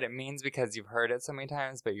you know what it means because you've heard it so many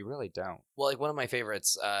times, but you really don't. Well, like one of my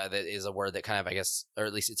favorites that is a word that kind of, I guess, or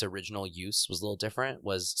at least its original use was a little different,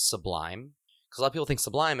 was sublime. Because a lot of people think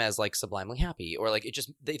sublime as like sublimely happy, or like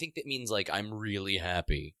they think that means like I'm really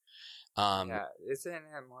happy. Yeah, isn't it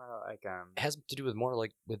more like it has to do with more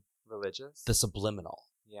like with religious? the subliminal.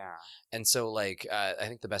 Yeah. And so like I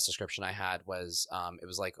think the best description I had was it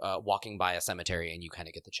was like walking by a cemetery and you kind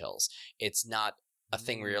of get the chills. It's not a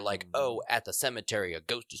thing where you're like, oh, at the cemetery a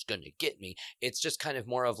ghost is gonna get me. It's just kind of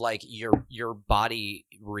more of like your body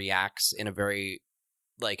reacts in a very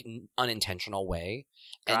like unintentional way,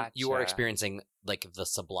 and you are Gotcha. experiencing like the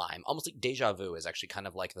sublime, almost like deja vu is actually kind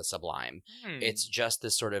of like the sublime. It's just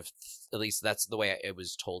this sort of, at least that's the way it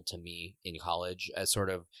was told to me in college, as sort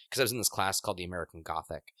of, because I was in this class called the American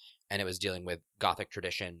Gothic, and it was dealing with Gothic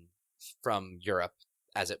tradition from Europe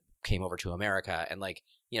as it came over to America. And like,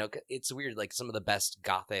 it's weird, like some of the best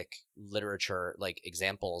Gothic literature like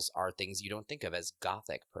examples are things you don't think of as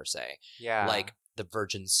Gothic per se, Yeah. like the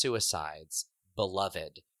Virgin Suicides,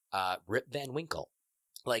 Beloved, Rip Van Winkle.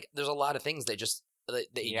 Like there's a lot of things that just that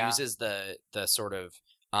uses the sort of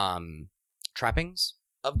trappings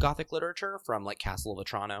of Gothic literature from like Castle of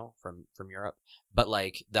Otranto from Europe, but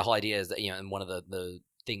like the whole idea is that and one of the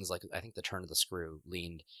things, like I think The Turn of the Screw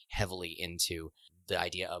leaned heavily into the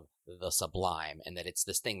idea of the sublime, and that it's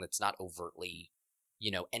this thing that's not overtly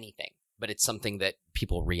anything, but it's something that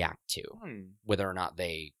people react to, whether or not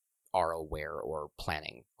they are aware or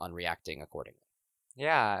planning on reacting accordingly.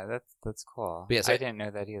 Yeah, that's cool. But yeah, so I didn't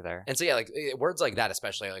know that either. And so yeah, like words like that,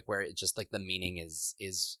 especially like where it just like the meaning has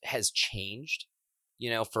changed,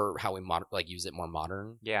 for how we use it more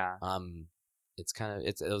modern. Yeah. It's kind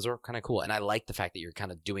of those are kind of cool, and I like the fact that you're kind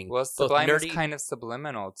of doing sublime both nerdy. is kind of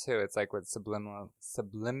subliminal too. It's like what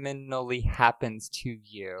subliminally happens to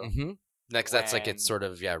you. Mm-hmm. Because that's like it's sort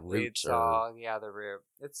of roots or the root.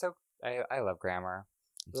 It's so I love grammar.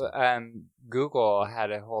 Google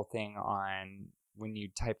had a whole thing on when you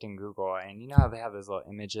typed in Google, and you know how they have those little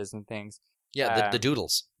images and things. Yeah, the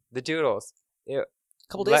doodles. The doodles. A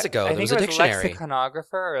couple days ago, there was a dictionary.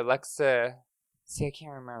 Lexicographer or Lexa. See, I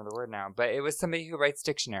can't remember the word now, but it was somebody who writes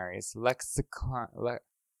dictionaries. Lexicographer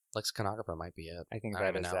might be it. I think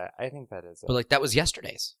that is it. I think that is it. But like that was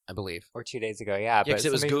yesterday's, I believe, or 2 days ago. Yeah, because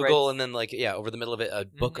it was Google, and then like over the middle of it, a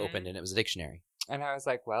book opened, and it was a dictionary. And I was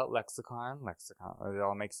like, well, lexicon. It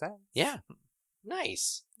all makes sense. Yeah,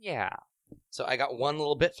 nice. Yeah. So I got one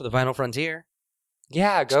little bit for the Vinyl Frontier.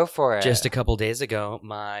 Yeah, go for it. Just a couple days ago,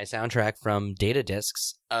 my soundtrack from Data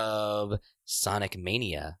Discs of Sonic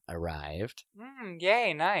Mania arrived.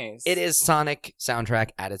 Yay, nice. It is Sonic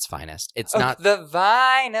soundtrack at its finest. It's not the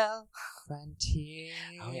Vinyl Frontier.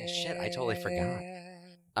 Oh yeah, shit! I totally forgot.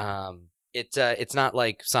 It's not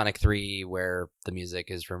like Sonic 3 where the music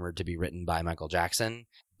is rumored to be written by Michael Jackson,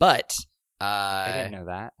 but I didn't know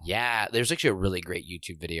that. Yeah, there's actually a really great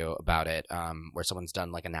YouTube video about it, where someone's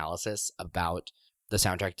done like analysis about the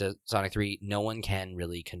soundtrack to Sonic 3. No one can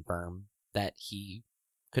really confirm that he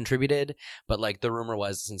contributed, but like the rumor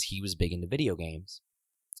was, since he was big into video games,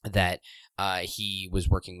 that he was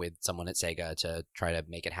working with someone at Sega to try to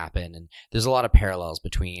make it happen. And there's a lot of parallels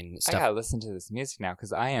between stuff. I gotta listen to this music now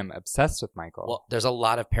because I am obsessed with Michael. Well, there's a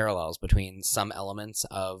lot of parallels between some elements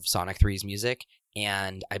of Sonic 3's music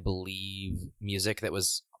and I believe music that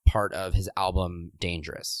was part of his album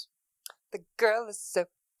Dangerous. The girl is so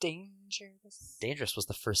dangerous. Dangerous was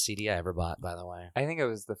the first CD I ever bought, by the way. I think it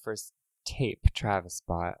was the first tape Travis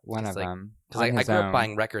bought. One of them. Because I grew up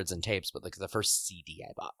buying records and tapes, but like the first CD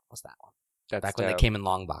I bought was that one. That's back dope. when they came in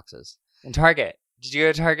long boxes. In Target. Did you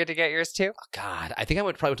go to Target to get yours too? Oh, God. I think I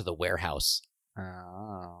probably went to the warehouse.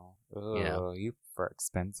 Oh. Ooh, you prefer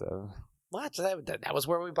expensive. What? That was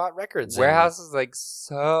where we bought records. Warehouse is like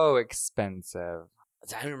so expensive.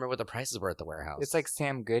 I don't remember what the prices were at the warehouse. It's like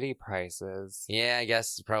Sam Goody prices. Yeah, I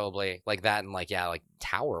guess probably like that, and like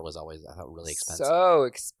Tower was always, I thought, really expensive. So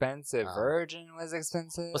expensive. Virgin was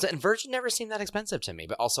expensive. Was it? And Virgin never seemed that expensive to me.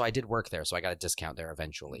 But also, I did work there, so I got a discount there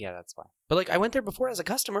eventually. Yeah, that's why. But like, I went there before as a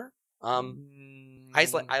customer. I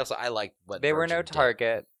like what they Virgin were no did.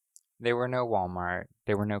 Target. They were no Walmart.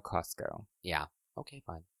 They were no Costco. Yeah. Okay,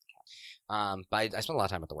 fine. But I spent a lot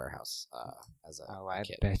of time at the warehouse as a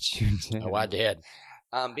kid. I bet you did. Oh, I did.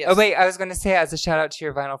 Yes. Oh, wait, I was going to say as a shout out to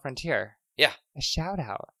your Vinyl Frontier. Yeah. A shout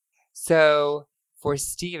out. So, for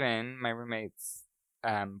Steven, my roommate's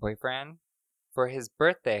boyfriend, for his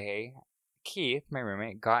birthday, Keith, my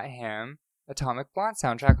roommate, got him Atomic Blonde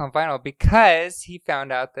soundtrack on vinyl because he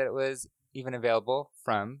found out that it was even available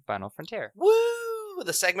from Vinyl Frontier. Woo!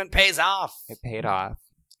 The segment pays off. It paid off.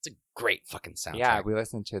 It's a great fucking soundtrack. Yeah, we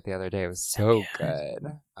listened to it the other day. It was so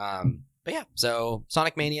good. But yeah, so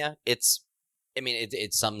Sonic Mania, it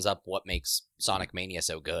sums up what makes Sonic Mania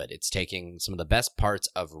so good. It's taking some of the best parts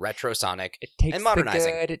of retro Sonic and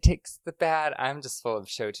modernizing. The good, it takes the bad. I'm just full of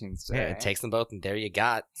show tunes today. Yeah, it takes them both, and there you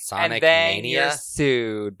got Sonic and then Mania. You're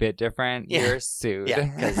sued. Bit different. Yeah. You're sued.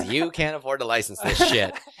 Yeah, because you can't afford to license this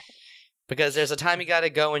shit. Because there's a time you got to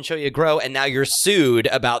go and show you grow, and now you're sued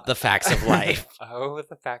about the facts of life. Oh,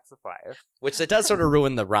 the facts of life. Which it does sort of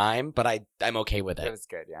ruin the rhyme, but I'm okay with it. It was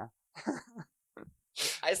good, yeah.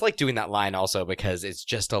 I just like doing that line also because it's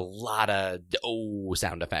just a lot of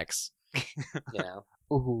sound effects. You know,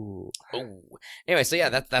 Ooh. Oh. Anyway, so yeah,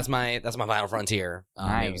 that's my final frontier. It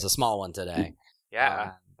was a Nice. small one today.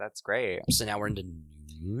 Yeah, that's great. So now we're into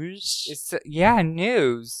news.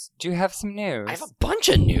 News. Do you have some news? I have a bunch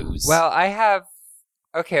of news. Well, I have.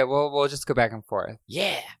 Okay, well, we'll just go back and forth.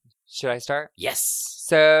 yeah. Should I start? Yes.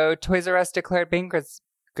 So, Toys R Us declared bankruptcy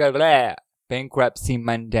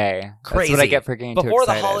Monday. Crazy. That's what I get for getting too Before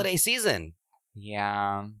the excited. holiday season.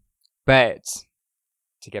 Yeah. But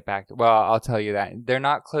to get back to, well, I'll tell you that they're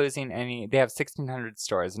not closing any. They have 1,600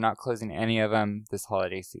 stores. They're not closing any of them this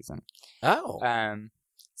holiday season. Oh.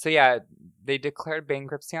 So yeah, they declared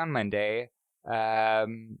bankruptcy on Monday.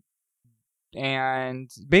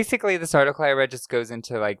 And basically this article I read just goes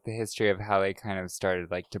into like the history of how they kind of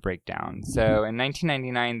started like to break down. So in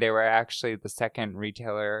 1999, they were actually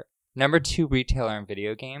the number 2 retailer in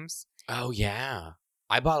video games. Oh, yeah.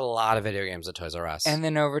 I bought a lot of video games at Toys R Us. And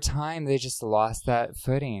then over time, they just lost that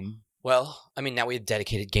footing. Well, I mean, now we have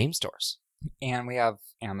dedicated game stores. And we have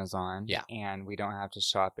Amazon. Yeah. And we don't have to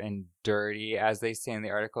shop in dirty, as they say in the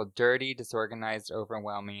article, dirty, disorganized,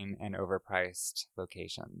 overwhelming, and overpriced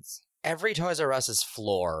locations. Every Toys R Us's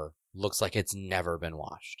floor looks like it's never been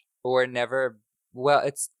washed. Or never. Well,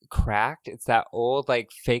 it's cracked. It's that old, like,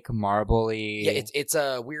 fake marbly. Yeah, it's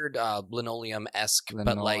a weird linoleum-esque,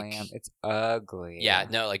 but like it's ugly. Yeah,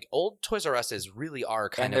 no, like old Toys R Us's really are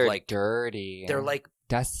kind and of they're like dirty. they're like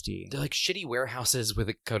dusty. They're like shitty warehouses with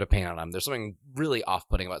a coat of paint on them. There's something really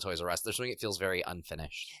off-putting about Toys R Us. There's something that feels very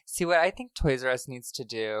unfinished. See, what I think Toys R Us needs to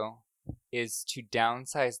do is to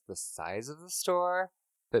downsize the size of the store,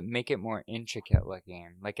 but make it more intricate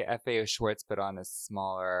looking, like a FAO Schwartz, but on a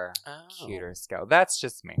smaller, cuter scale. That's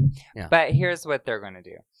just me. Yeah. But here's what they're going to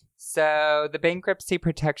do. So the bankruptcy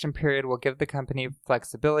protection period will give the company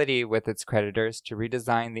flexibility with its creditors to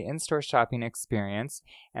redesign the in-store shopping experience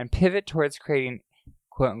and pivot towards creating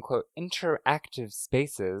quote-unquote interactive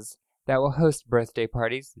spaces that will host birthday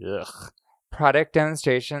parties, product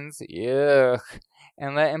demonstrations,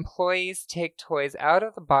 and let employees take toys out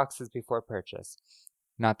of the boxes before purchase.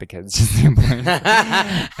 Not the kids, just the employees.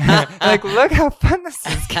 Like, look how fun this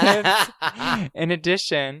is, kids. In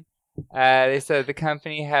addition, they said the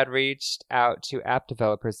company had reached out to app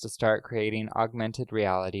developers to start creating augmented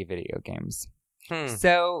reality video games.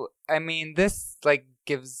 So, I mean, this, like,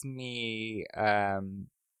 gives me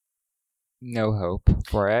no hope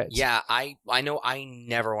for it. Yeah, I know I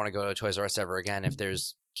never want to go to Toys R Us ever again if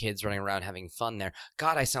there's kids running around having fun there.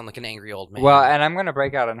 God, I sound like an angry old man. Well, and I'm going to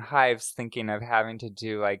break out in hives thinking of having to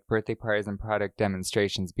do like birthday parties and product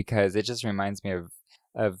demonstrations because it just reminds me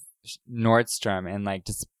of Nordstrom and like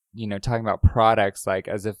just, you know, talking about products like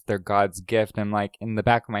as if they're God's gift. And like in the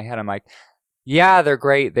back of my head, I'm like, yeah, they're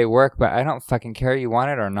great. They work, but I don't fucking care. You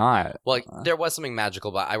want it or not. Well, like, there was something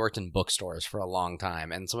magical, but I worked in bookstores for a long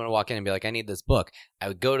time. And someone would walk in and be like, I need this book. I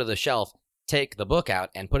would go to the shelf, take the book out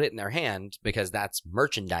and put it in their hand because that's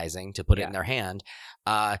merchandising to put it in their hand.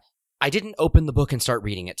 I didn't open the book and start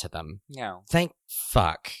reading it to them. No. Thank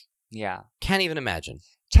fuck. Yeah. Can't even imagine.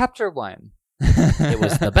 Chapter 1. It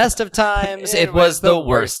was the best of times. It was the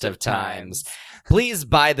worst of times. Please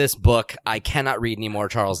buy this book. I cannot read any more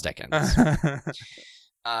Charles Dickens.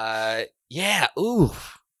 Yeah. Ooh.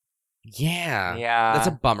 Yeah. Yeah. That's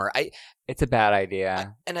a bummer. It's a bad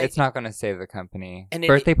idea. It's not going to save the company. And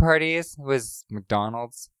birthday parties was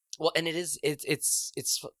McDonald's. Well, and it's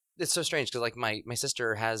so strange because like my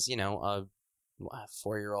sister has, you know, a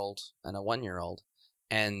 4-year-old and a 1-year-old,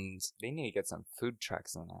 and they need to get some food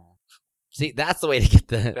trucks in there. See, that's the way to get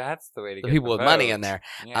the get people with money in there.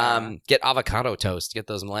 Yeah. Get avocado toast. Get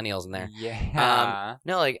those millennials in there. Yeah.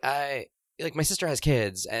 No, like my sister has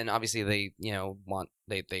kids, and obviously they, you know,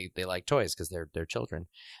 they like toys because they're children.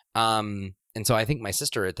 And so I think my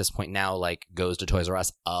sister at this point now like goes to Toys R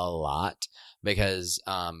Us a lot because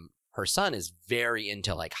her son is very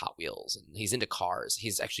into like Hot Wheels and he's into cars.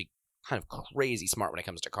 He's actually kind of crazy smart when it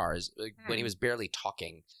comes to cars. When he was barely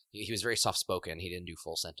talking, he was very soft spoken. He didn't do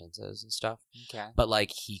full sentences and stuff. Okay. But like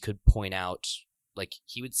he could point out, like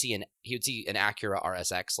he would see an Acura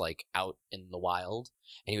RSX like out in the wild,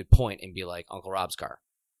 and he would point and be like, "Uncle Rob's car."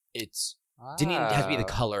 Didn't even have to be the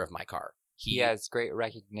color of my car. He has great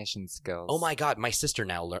recognition skills. Oh my god, my sister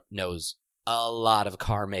now knows a lot of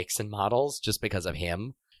car makes and models just because of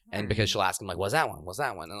him. And because she'll ask him, like, what's that one? What's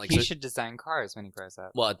that one? And like, he should design cars when he grows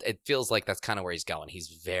up. Well, it feels like that's kind of where he's going.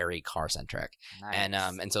 He's very car-centric.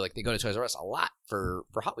 Nice. And so, like, they go to Toys R Us a lot for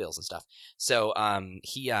Hot Wheels and stuff. So,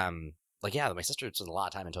 like, yeah, my sister spends a lot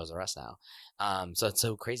of time in Toys R Us now. So it's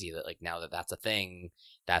so crazy that, like, now that that's a thing,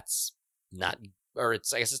 that's not, or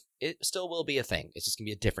it's, I guess it still will be a thing. It's just going to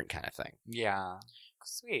be a different kind of thing. Yeah.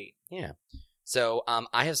 Sweet. Yeah. So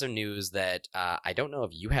I have some news that I don't know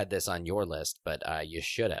if you had this on your list, but you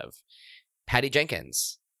should have. Patty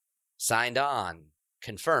Jenkins signed on,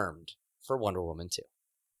 confirmed for Wonder Woman 2.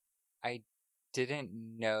 I didn't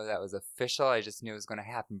know that was official. I just knew it was going to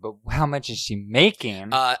happen. But how much is she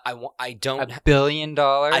making? I don't. $1 billion?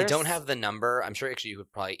 I don't have the number. I'm sure actually you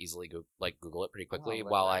could probably easily Google it pretty quickly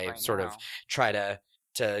while I try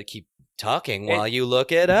to keep talking while you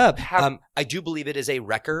look it up. I do believe it is a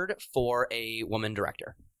record for a woman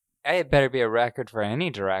director. It better be a record for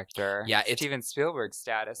any director. Yeah, it's Steven Spielberg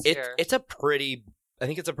status here. I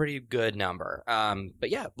think it's a pretty good number.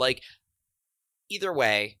 But yeah, like either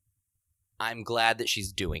way, I'm glad that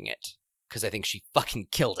she's doing it because I think she fucking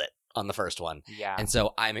killed it on the first one. Yeah, and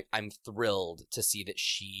so I'm thrilled to see that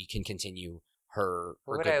she can continue her.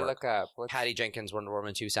 What would I look up? What's Patty Jenkins Wonder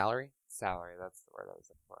Woman 2 salary? Salary, that's the word I was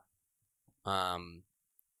looking for.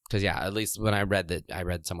 Because yeah, at least when I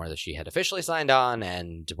read somewhere that she had officially signed on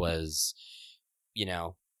and was,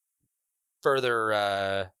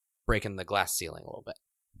 further breaking the glass ceiling a little bit,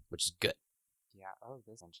 which is good. Yeah. Oh,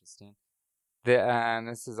 this is interesting.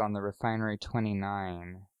 This is on the Refinery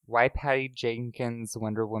 29. Why Patty Jenkins'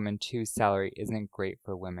 Wonder Woman 2 salary isn't great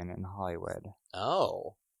for women in Hollywood.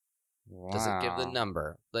 Oh. Wow. Doesn't give the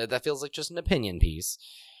number. That feels like just an opinion piece.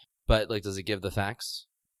 But, does it give the facts?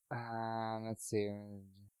 Let's see.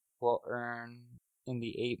 Will earn in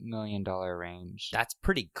the $8 million range. That's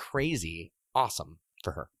pretty crazy awesome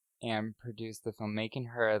for her. And produced the film, making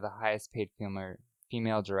her the highest paid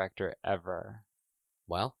female director ever.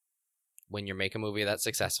 Well, when you make a movie that's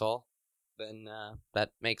successful, then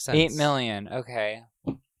that makes sense. $8 million. Okay.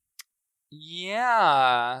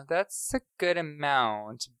 Yeah, that's a good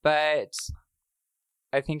amount, but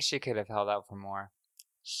I think she could have held out for more.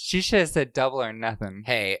 She should have said double or nothing.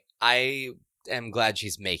 Hey, I am glad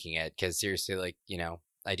she's making it, because seriously,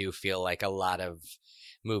 I do feel like a lot of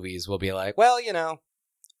movies will be like, well,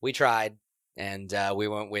 we tried, and we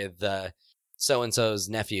went with so-and-so's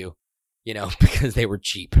nephew, because they were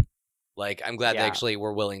cheap. I'm glad they actually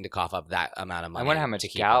were willing to cough up that amount of money. I wonder how much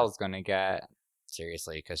Gal's going to get.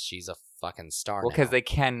 Seriously, because she's a fucking star. Well, because they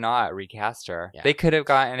cannot recast her. Yeah. They could have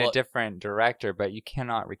gotten a different director, but you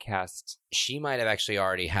cannot recast. She might have actually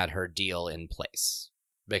already had her deal in place.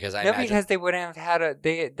 Because because they wouldn't have had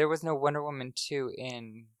there was no Wonder Woman 2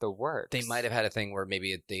 in the works. They might have had a thing where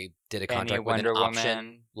maybe they did a contract with an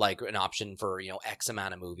option, an option for, X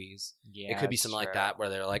amount of movies. Yeah, it could be something like that where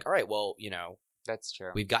they're like, all right, well, that's true.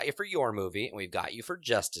 We've got you for your movie, and we've got you for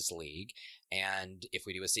Justice League, and if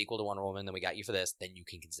we do a sequel to Wonder Woman, then we got you for this, then you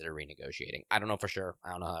can consider renegotiating. I don't know for sure. I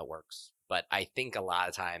don't know how that works. But I think a lot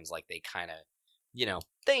of times, they kind of,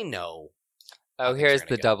 they know. Oh, here's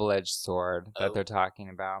the double-edged sword that they're talking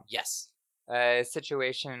about. Yes. A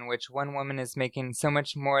situation in which one woman is making so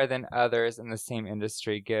much more than others in the same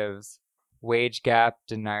industry gives wage gap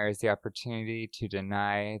deniers the opportunity to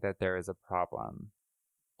deny that there is a problem.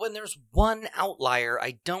 When there's one outlier,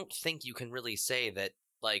 I don't think you can really say that,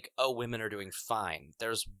 women are doing fine.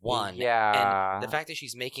 There's one. Yeah. And the fact that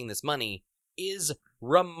she's making this money is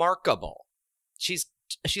remarkable. She's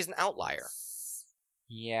an outlier.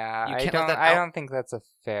 Yeah, I don't think that's a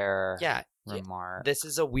fair remark. This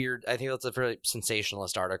is I think that's a very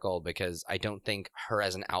sensationalist article, because I don't think her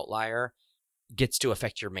as an outlier gets to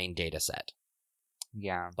affect your main data set.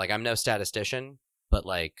 Yeah. I'm no statistician, but,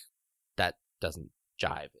 that doesn't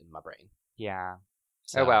jive in my brain. Yeah.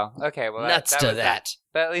 So, oh, well. Okay, well, nuts to that.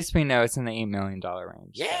 But at least we know it's in the $8 million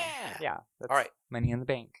range. Yeah. So, yeah. That's all right. Money in the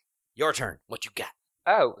bank. Your turn. What you got?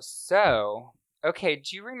 Oh, so, okay,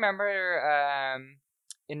 do you remember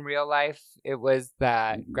in real life, it was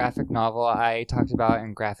that graphic novel I talked about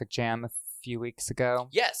in Graphic Jam a few weeks ago?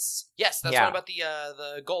 Yes. That's one about the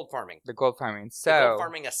gold farming. The gold farming. The gold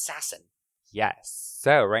farming assassin. Yes.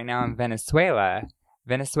 So, right now in Venezuela,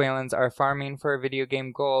 Venezuelans are farming for video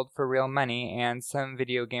game gold for real money, and some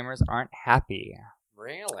video gamers aren't happy.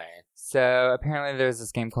 Really? So, apparently there's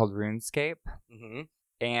this game called RuneScape. Mm-hmm.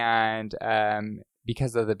 And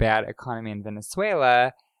because of the bad economy in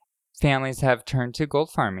Venezuela, families have turned to gold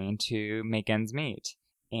farming to make ends meet.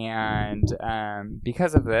 And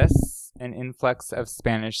because of this, an influx of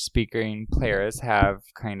Spanish-speaking players have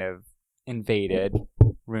kind of invaded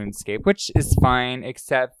RuneScape, which is fine,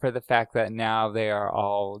 except for the fact that now they are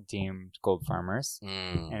all deemed gold farmers,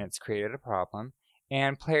 and it's created a problem.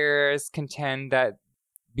 And players contend that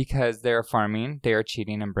because they're farming, they are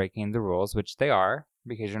cheating and breaking the rules, which they are,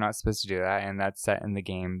 because you're not supposed to do that, and that's set in the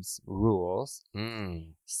game's rules.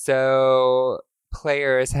 So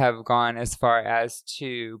players have gone as far as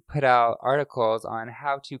to put out articles on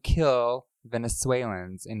how to kill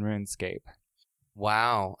Venezuelans in RuneScape.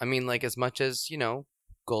 Wow. I mean, like, as much as,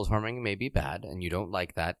 gold farming may be bad and you don't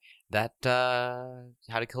like that,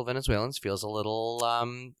 How to Kill Venezuelans feels a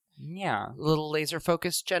Yeah. little laser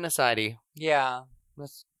focused genocide-y. Yeah.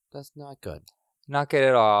 That's not good. Not good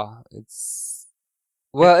at all.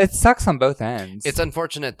 Well, it sucks on both ends. It's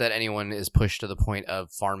unfortunate that anyone is pushed to the point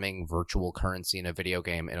of farming virtual currency in a video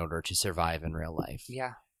game in order to survive in real life.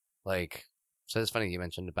 Yeah. Like, so it's funny you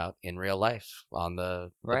mentioned about in real life on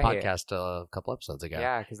the Right. podcast a couple episodes ago.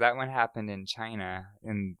 Yeah, because that one happened in China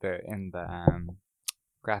in the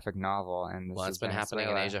graphic novel, and this Well, it's is been happening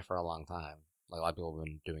in Venezuela. Asia for a long time. Like, a lot of people have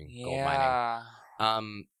been doing gold Yeah.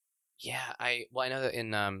 mining. Yeah, I know that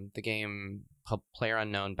in the game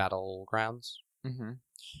PlayerUnknown Battlegrounds,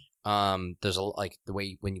 there's the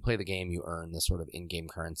way when you play the game, you earn this sort of in-game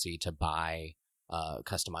currency to buy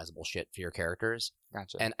customizable shit for your characters.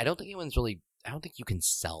 Gotcha. And I don't think you can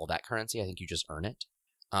sell that currency. I think you just earn it.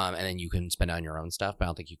 And then you can spend it on your own stuff, but I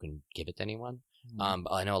don't think you can give it to anyone.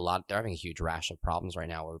 But I know they're having a huge rash of problems right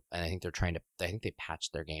now, and I think I think they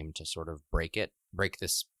patched their game to sort of break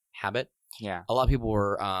this habit. Yeah. A lot of people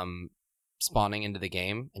were spawning into the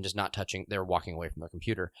game and just not touching. They were walking away from their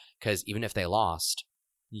computer because even if they lost,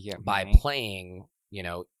 you get by money. playing,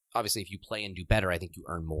 obviously if you play and do better, I think you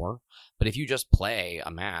earn more. But if you just play a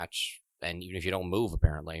match and even if you don't move,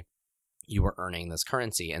 apparently, you were earning this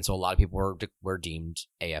currency. And so a lot of people were deemed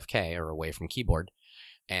AFK or away from keyboard,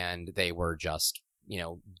 and they were just,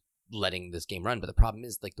 letting this game run. But the problem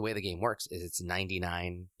is, like, the way the game works is it's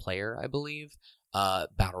 99 player, I believe,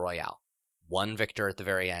 battle royale. One victor at the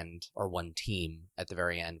very end, or one team at the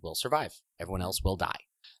very end, will survive. Everyone else will die.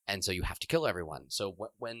 And so you have to kill everyone. So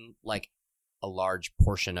when like a large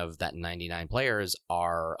portion of that 99 players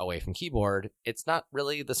are away from keyboard, it's not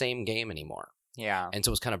really the same game anymore. Yeah. And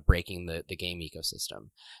so it's kind of breaking the game ecosystem.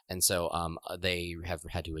 And so they have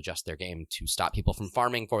had to adjust their game to stop people from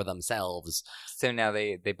farming for themselves. So now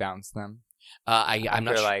they bounce them. I'm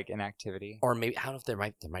not sure. Like inactivity. Or maybe, I don't know if there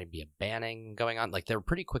might be a banning going on. Like, they're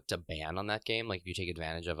pretty quick to ban on that game. Like, if you take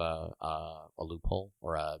advantage of a loophole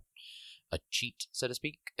or a cheat, so to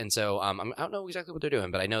speak. And so I don't know exactly what they're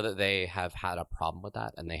doing, but I know that they have had a problem with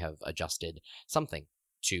that, and they have adjusted something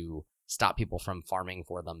to stop people from farming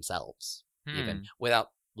for themselves, even without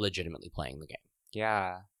legitimately playing the game.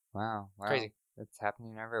 Yeah. Wow. Crazy. It's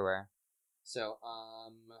happening everywhere. So,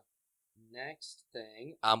 next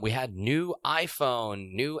thing, we had new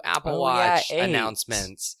iPhone, new Apple Watch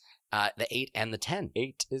announcements. The 8 and the 10.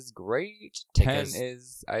 8 is great. Because 10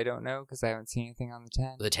 is, I don't know, because I haven't seen anything on the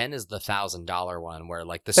 10. The 10 is the $1,000 one, where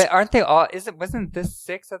like this. But aren't they all? Wasn't this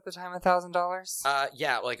 6 at the time $1,000?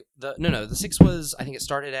 Yeah, like the 6 was, I think it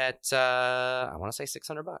started at I want to say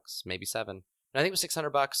 $600, maybe 7. No, I think it was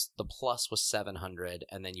 $600. The Plus was $700,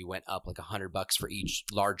 and then you went up like $100 for each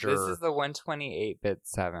larger. This is the 128-bit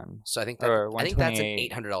 7. So I think that's an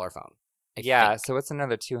 $800 phone. I think. So what's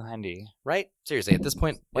another $200? Right? Seriously, at this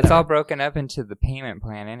point, it's all broken up into the payment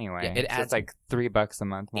plan anyway. Yeah, it adds it's like $3 a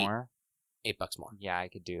month more. $8 more. Yeah, I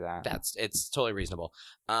could do that. It's totally reasonable.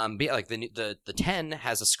 But yeah, like the 10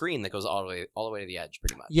 has a screen that goes all the way to the edge,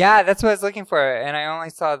 pretty much. Yeah, that's what I was looking for, and I only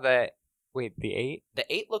saw the 8. The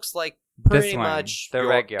 8 looks like pretty much the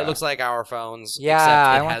regular. It looks like our phones. Yeah, except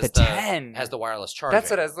I want the 10. Has the wireless charging. That's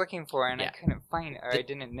what I was looking for, and I couldn't find it, or I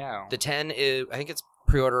didn't know. The 10 is, I think it's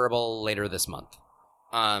pre-orderable later this month.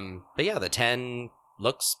 But yeah, the 10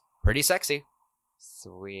 looks pretty sexy.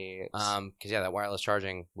 Sweet. Because that wireless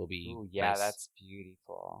charging will be. Ooh, yeah, nice. that's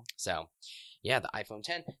beautiful. So, yeah, the iPhone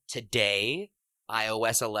 10 today.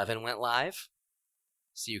 iOS 11 went live,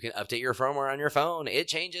 so you can update your firmware on your phone. It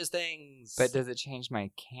changes things. But does it change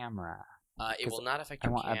my camera? It will not affect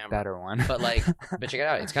your camera. I want a better one. But check it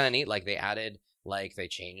out. It's kind of neat. Like, they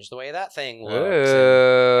changed the way that thing looks.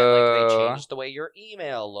 And they changed the way your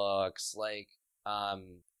email looks. Like,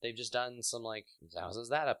 they've just done some, like, how's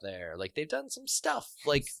that up there? Like, they've done some stuff.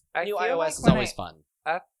 Like, new iOS is always fun.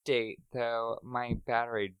 Update, though, my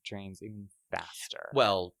battery drains even faster.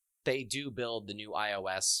 Well, they do build the new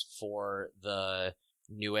iOS for the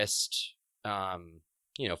newest, for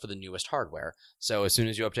the newest hardware. So as soon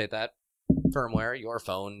as you update that firmware, your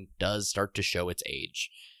phone does start to show its age.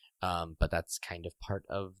 But that's kind of part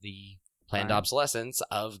of the planned obsolescence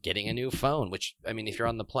of getting a new phone, which, I mean, if you're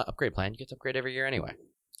on the upgrade plan, you get to upgrade every year anyway.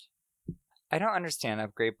 I don't understand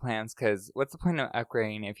upgrade plans, because what's the point of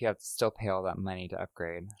upgrading if you have to still pay all that money to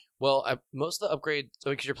upgrade? Well, most of the upgrade,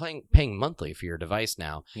 because you're paying monthly for your device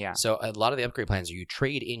now. Yeah. So a lot of the upgrade plans are you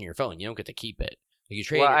trade in your phone. You don't get to keep it. You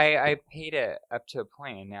trade. Well, I paid it up to a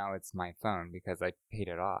point, and now it's my phone because I paid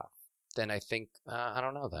it off. then I think I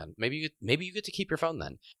don't know. Then maybe you get to keep your phone.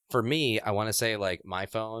 Then for me, I want to say like my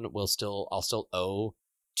phone I'll still owe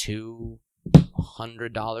 $200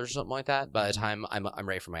 or something like that by the time I'm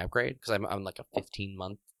ready for my upgrade, because I'm on like a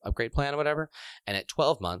 15-month upgrade plan or whatever, and at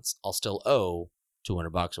 12 months I'll still owe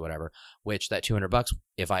 $200 or whatever, which that $200,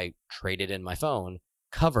 if I traded in my phone,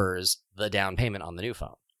 covers the down payment on the new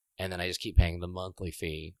phone, and then I just keep paying the monthly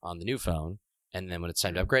fee on the new phone, and then when it's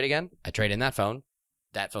time to upgrade again, I trade in that phone.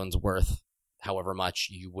 That phone's worth however much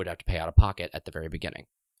you would have to pay out of pocket at the very beginning.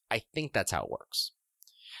 I think that's how it works.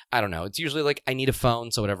 I don't know. It's usually like I need a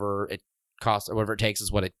phone, so whatever it costs or whatever it takes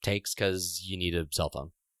is what it takes, because you need a cell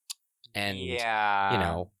phone. And,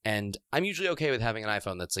 and I'm usually okay with having an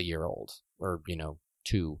iPhone that's a year old or,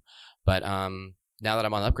 2. But now that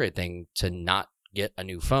I'm on the upgrade thing, to not get a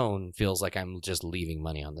new phone feels like I'm just leaving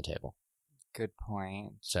money on the table. Good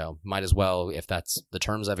point. So might as well, if that's the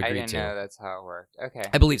terms I've agreed to. I didn't know that's how it worked. Okay.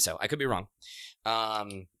 I believe so. I could be wrong.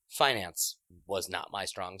 Finance was not my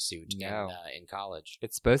strong suit in college.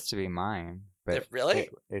 It's supposed to be mine. But really?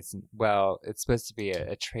 It's supposed to be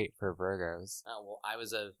a trait for Virgos. Oh, well, I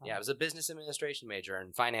was a business administration major,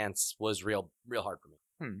 and finance was real hard for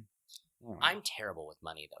me. Yeah. I'm terrible with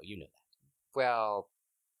money, though. You know that. Well,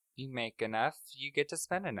 you make enough, you get to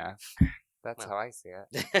spend enough. That's how I see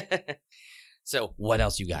it. So, what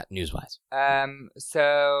else you got news-wise?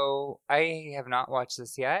 So I have not watched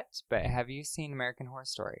this yet, but have you seen American Horror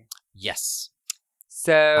Story? Yes.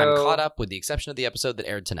 So I'm caught up, with the exception of the episode that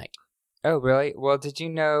aired tonight. Oh, really? Well, did you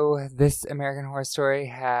know this American Horror Story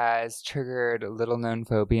has triggered little-known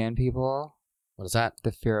phobia in people? What is that?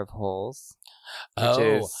 The fear of holes, which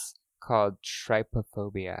is called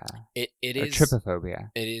trypophobia. It is trypophobia.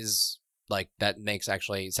 It is. Like, that makes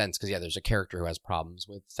actually sense, because, there's a character who has problems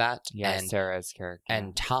with that. Yeah, and Sarah's character.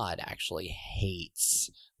 And Todd actually hates,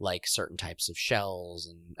 like, certain types of shells,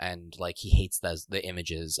 and like, he hates the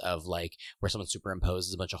images of, like, where someone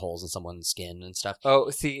superimposes a bunch of holes in someone's skin and stuff.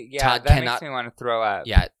 Oh, see, yeah, that makes me want to throw up.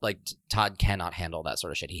 Yeah, like, Todd cannot handle that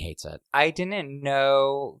sort of shit. He hates it. I didn't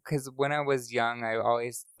know, because when I was young, I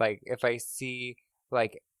always, like, if I see,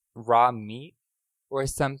 like, raw meat or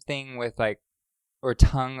something with, like, or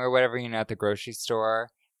tongue or whatever, at the grocery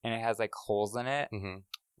store, and it has like holes in it. Mm-hmm.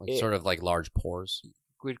 Like sort of like large pores.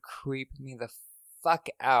 Would creep me the fuck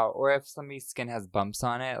out. Or if somebody's skin has bumps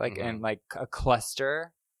on it, like in like a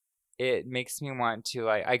cluster, it makes me want to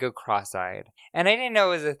I go cross-eyed. And I didn't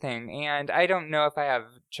know it was a thing. And I don't know if I have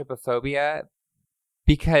trypophobia,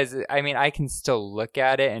 because I can still look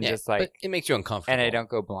at it and just like, but it makes you uncomfortable, and I don't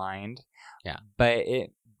go blind. Yeah, but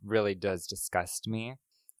it really does disgust me.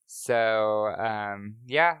 So,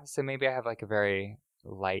 so maybe I have like a very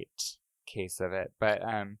light case of it, but,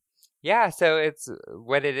 so it's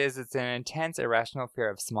what it is. It's an intense, irrational fear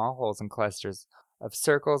of small holes and clusters of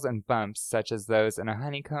circles and bumps, such as those in a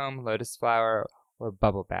honeycomb, lotus flower, or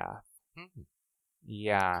bubble bath.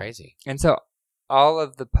 Yeah. Crazy. And so all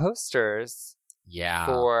of the posters they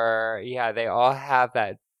all have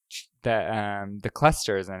the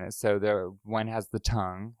clusters in it. So the one has the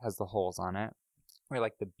tongue, has the holes on it. Or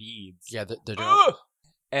like the beads. Yeah, they're doing.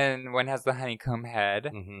 And one has the honeycomb head.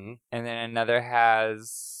 Mm-hmm. And then another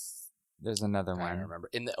has. There's another one. I remember.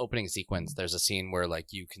 In the opening sequence, there's a scene where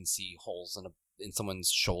like you can see holes in someone's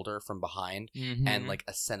shoulder from behind, and like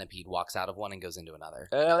a centipede walks out of one and goes into another.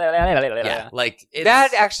 Yeah, like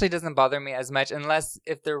that actually doesn't bother me as much, unless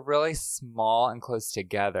if they're really small and close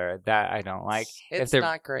together. That I don't like. It's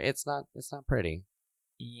not great. It's not pretty.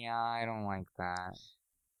 Yeah, I don't like that.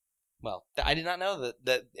 Well, I did not know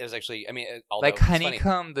that it was actually. Like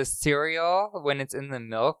honeycomb, the cereal, when it's in the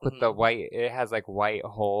milk with the white, it has like white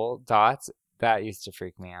hole dots. That used to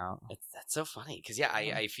freak me out. That's so funny because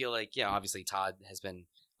I feel like obviously Todd has been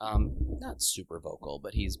not super vocal,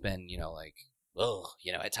 but he's been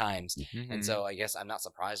at times, and so I guess I'm not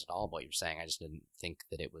surprised at all by what you're saying. I just didn't think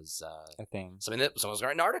that it was a thing, something that someone was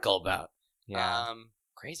writing an article about. Yeah,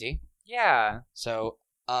 crazy. Yeah. So.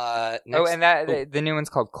 The new one's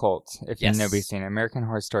called Cult. If nobody's seen it, American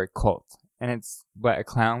Horror Story Cult, and it's a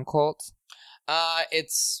clown cult.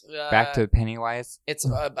 It's back to Pennywise. It's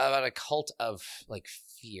about a cult of like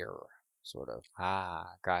fear, sort of.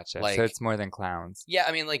 Ah, gotcha. So it's more than clowns. Yeah,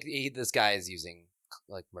 this guy is using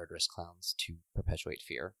like murderous clowns to perpetuate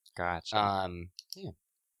fear. Gotcha. Yeah.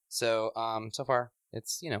 So so far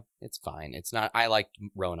it's it's fine. It's not. I like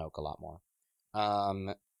Roanoke a lot more.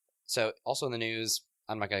 So also in the news.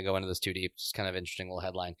 I'm not going to go into this too deep. Just kind of interesting little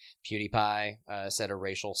headline. PewDiePie said a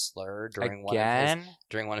racial slur during one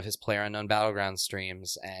of his PlayerUnknown Battlegrounds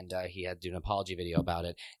streams, and he had to do an apology video about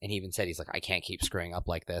it. And he even said, he's like, I can't keep screwing up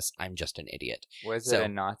like this. I'm just an idiot. Was it a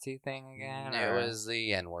Nazi thing again? It was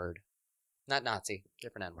the N-word. Not Nazi.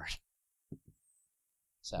 Different N-word.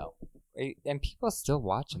 So. And people still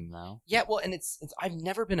watch him, though. Yeah, well, and it's I've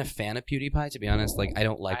never been a fan of PewDiePie, to be honest. Like, I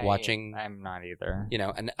don't like watching... I'm not either. You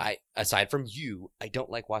know, and aside from you, I don't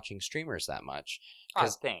like watching streamers that much. Oh,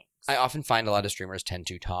 thanks. I often find a lot of streamers tend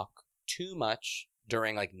to talk too much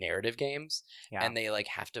during, like, narrative games. Yeah. And they, like,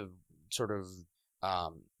 have to sort of...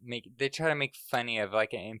 They try to make funny of,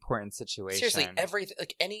 like, an important situation. Seriously,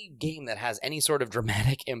 any game that has any sort of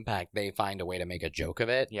dramatic impact, they find a way to make a joke of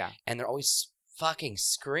it. Yeah. And they're always fucking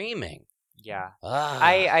screaming. Yeah.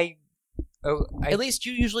 At least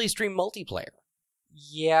you usually stream multiplayer.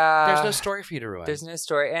 Yeah. There's no story for you to ruin. There's no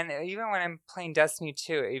story. And even when I'm playing Destiny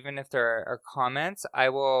 2, even if there are comments, I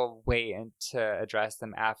will wait to address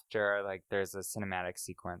them after, like, there's a cinematic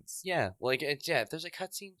sequence. Yeah. Like, if there's a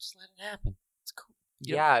cutscene, just let it happen. It's cool.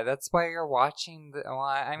 Yeah, that's why you're watching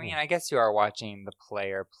I guess you are watching the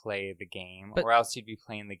player play the game, or else you'd be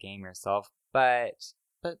playing the game yourself. But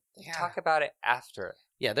yeah. talk about it after.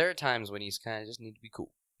 Yeah, there are times when you kind of just need to be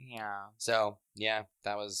cool. Yeah. So, yeah,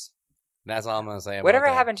 that's all I'm going to say about Whatever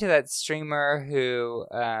that. happened to that streamer who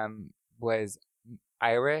was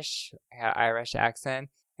Irish, had Irish accent?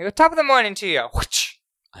 He goes, top of the morning to you.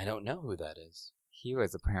 I don't know who that is. He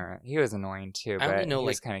was annoying too, I but only know, he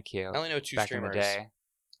was kind of cute. I only know two back streamers. in the day.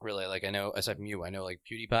 Really, like, I know, aside from you, I know, like,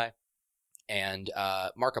 PewDiePie and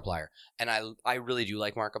Markiplier. And I really do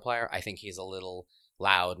like Markiplier. I think he's a little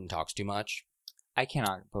loud and talks too much. I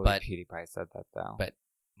cannot believe PewDiePie said that, though. But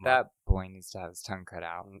that boy needs to have his tongue cut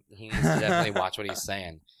out. He needs to definitely watch what he's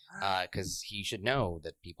saying, because he should know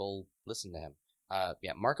that people listen to him.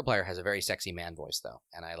 Yeah, Markiplier has a very sexy man voice, though,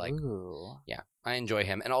 and I like. Ooh. Yeah, I enjoy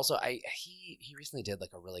him, and also he recently did,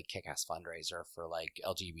 like, a really kick-ass fundraiser for, like,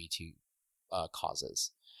 LGBT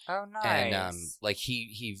causes. Oh, nice. And like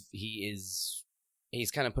he's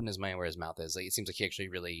kind of putting his money where his mouth is. Like, it seems like he actually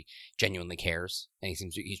really genuinely cares, and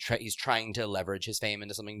he's trying to leverage his fame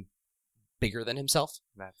into something bigger than himself.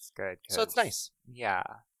 That's good. So it's nice. Yeah.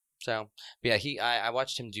 So, but yeah, I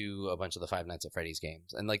watched him do a bunch of the Five Nights at Freddy's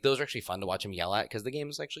games, and, like, those are actually fun to watch him yell at because the game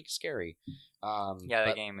is actually scary.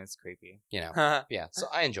 The game is creepy. You know, yeah. So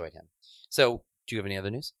I enjoyed him. So, do you have any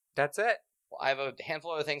other news? That's it. Well, I have a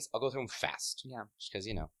handful of other things. I'll go through them fast. Yeah, just because,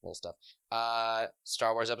 little stuff.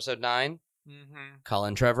 Star Wars Episode 9. Mm-hmm.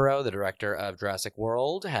 Colin Trevorrow, the director of Jurassic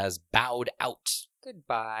World, has bowed out.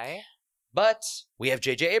 Goodbye. But we have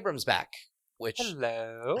J.J. Abrams back, which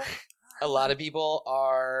hello. A lot of people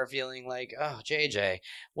are feeling like, oh, JJ,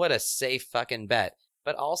 what a safe fucking bet.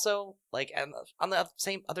 But also, like, on the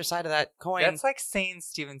same other side of that coin, that's like saying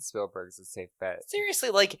Steven Spielberg's a safe bet. Seriously,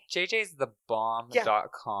 like, JJ's the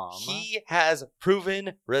bomb.com. He has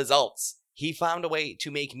proven results. He found a way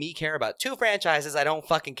to make me care about two franchises I don't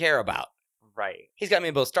fucking care about. Right. He's got me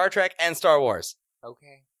in both Star Trek and Star Wars.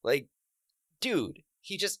 Okay. Like, dude,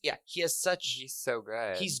 he has such... He's so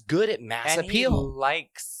good. He's good at mass and appeal. He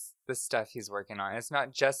likes the stuff he's working on. It's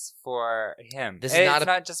not just for him. It's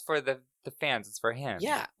not just for the fans. It's for him.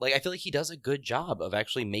 Yeah. Like, I feel like he does a good job of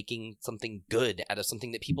actually making something good out of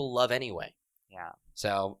something that people love anyway. Yeah.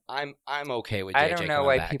 So, I'm okay with JJ I don't know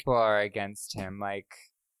why back. people are against him. Like...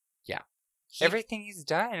 Yeah. Everything he's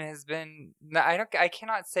done has been... I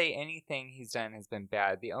cannot say anything he's done has been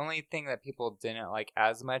bad. The only thing that people didn't like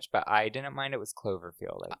as much, but I didn't mind it, was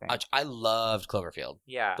Cloverfield, I think. I loved Cloverfield.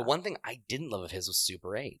 Yeah. The one thing I didn't love of his was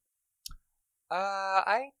Super 8.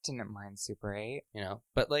 I didn't mind Super 8.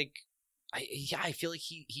 But, like, I feel like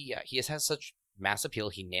he has such mass appeal.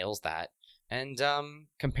 He nails that. And,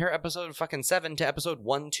 compare episode fucking 7 to episode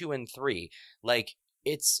 1, 2, and 3. Like,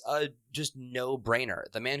 it's a just no-brainer.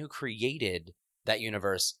 The man who created that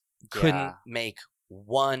universe couldn't make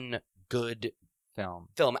one good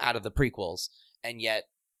film out of the prequels, and yet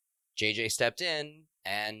JJ stepped in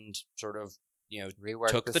and sort of, reworked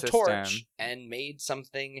took the system. torch and made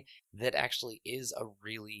something that actually is a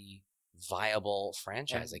really viable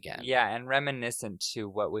franchise again. Yeah, and reminiscent to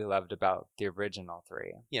what we loved about the original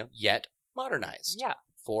 3. Yet modernized. Yeah.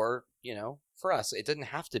 For us. It didn't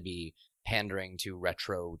have to be pandering to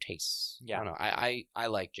retro tastes. Yeah. I don't know. I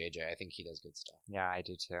like JJ. I think he does good stuff. Yeah, I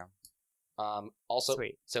do too. Also,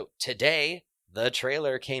 Sweet. So today, the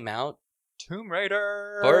trailer came out. Tomb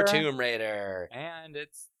Raider! For Tomb Raider. And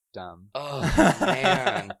it's dumb. Oh,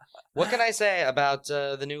 man. What can I say about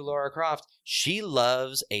the new Lara Croft? She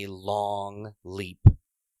loves a long leap.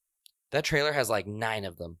 That trailer has like 9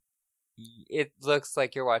 of them. It looks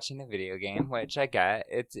like you're watching a video game, which I get.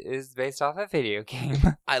 It is based off a video game.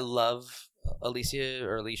 I love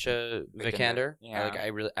Alicia Vikander. Yeah.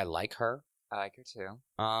 I like her. I like her too.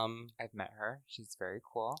 I've met her. She's very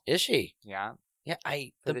cool. Is she? Yeah. Yeah,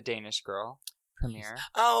 For the Danish girl. premiere.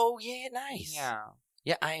 Oh yeah, nice. Yeah.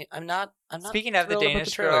 Yeah, I'm not. Speaking of the thrilled about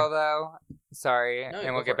Danish trailer. Girl, though, sorry, No, and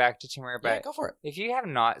go we'll for get it. back to Timur, Yeah, but go for it. if you have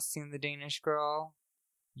not seen the Danish Girl,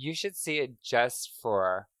 you should see it just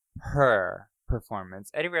for her performance.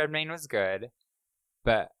 Eddie Redmayne was good,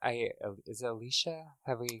 but is it Alicia?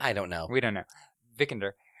 I don't know. We don't know.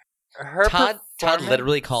 Vikander. Her Todd performance-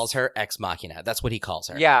 literally calls her Ex Machina. That's what he calls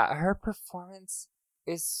her. Yeah, her performance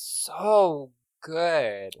is so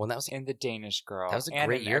good. Well, that was in the Danish Girl. that was a and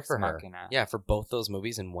great in year Ex for her. Machina. Yeah, for both those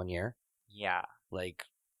movies in 1 year. Yeah. Like,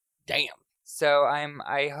 damn. So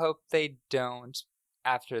I hope they don't,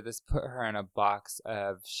 after this, put her in a box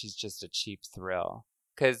of she's just a cheap thrill.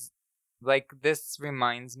 Because, like, this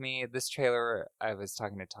trailer, I was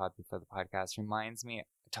talking to Todd before the podcast, reminds me,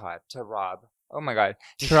 to Rob. Oh my God.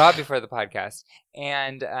 To Rob before the podcast.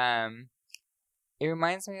 And, it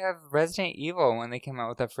reminds me of Resident Evil when they came out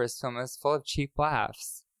with their first film. It was full of cheap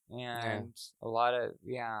laughs. And a lot of,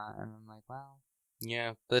 and I'm like, wow.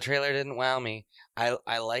 Yeah, the trailer didn't wow me.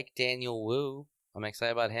 I like Daniel Wu. I'm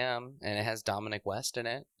excited about him, and it has Dominic West in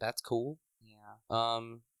it. That's cool. Yeah.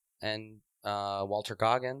 And Walter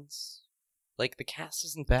Goggins. Like, the cast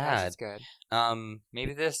isn't Gosh, bad. it's good.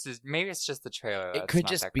 Maybe Maybe it's just the trailer. it could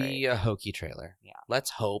just be a hokey trailer. Yeah.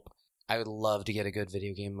 Let's hope. I would love to get a good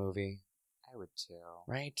video game movie. I would too.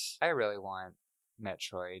 Right? I really want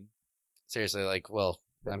Metroid, Seriously, like, well,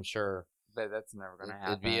 I'm sure but that's never gonna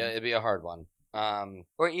happen. it'd be a hard one.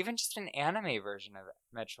 Or even just an anime version of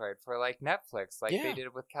Metroid for like Netflix, like Yeah. they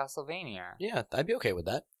did with Castlevania. Yeah, I'd be okay with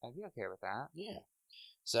that. I'd be okay with that. Yeah.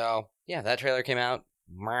 So yeah, that trailer came out.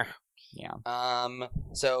 Meh. Yeah.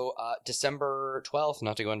 So December 12th,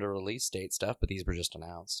 not to go into release date stuff, but these were just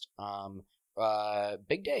announced.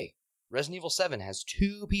 Big day. Resident Evil 7 has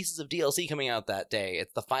 2 pieces of DLC coming out that day.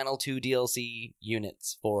 It's the final 2 DLC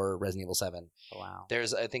units for Resident Evil 7. Oh, wow.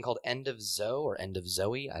 There's a thing called End of Zoe or End of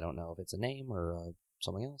Zoe. I don't know if it's a name or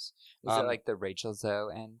something else. Is it like the Rachel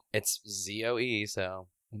Zoe end? It's ZOE, so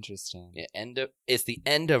Interesting. yeah, it's the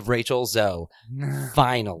end of Rachel Zoe.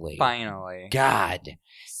 Finally. Finally. God.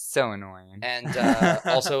 So annoying. And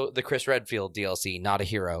also the Chris Redfield DLC, Not a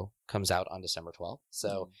Hero, comes out on December 12th.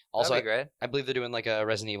 So also, that'd be good. I believe they're doing like a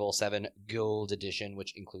Resident Evil 7 Gold Edition,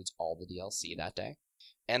 which includes all the DLC that day.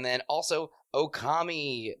 And then also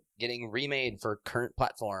Okami getting remade for current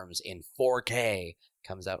platforms in 4K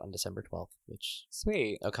comes out on December 12th, which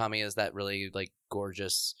Sweet. Okami is that really like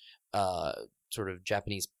gorgeous sort of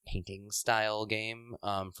Japanese painting style game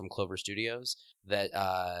from Clover Studios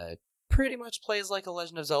that pretty much plays like a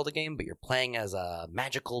Legend of Zelda game, but you're playing as a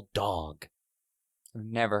magical dog. I've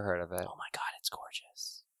never heard of it. Oh my god, it's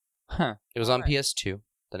gorgeous. Huh. It was on Alright. PS2,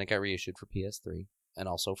 then it got reissued for PS3, and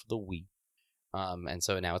also for the Wii. And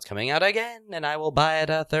so now it's coming out again, and I will buy it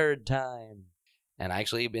a third time. And I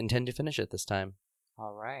actually intend to finish it this time.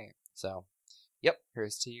 All right. So,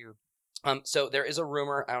 Here's to you. so there is a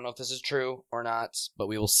rumor, I don't know if this is true or not, but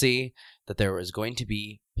we will see that there is going to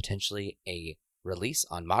be potentially a release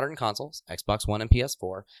on modern consoles, Xbox One and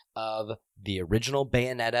PS4, of the original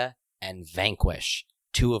Bayonetta and Vanquish,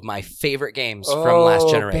 2 of my favorite games from last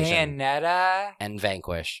generation. Bayonetta? And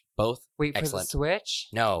Vanquish, both Wait, excellent. for the Switch?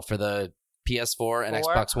 No, for the PS4 and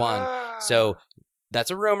Four? Xbox One. So that's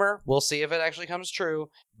a rumor. We'll see if it actually comes true.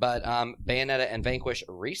 But Bayonetta and Vanquish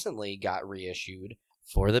recently got reissued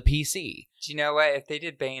for the PC. Do you know what? If they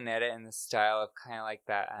did Bayonetta in the style of kind of like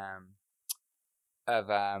that,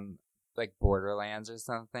 like Borderlands or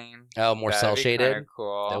something. Oh, more that'd cell be shaded. kinda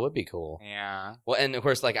cool. That would be cool. Yeah. Well, and of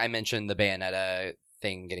course, like I mentioned, the Bayonetta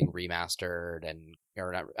thing getting remastered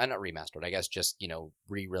or not remastered. I guess just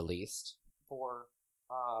re-released for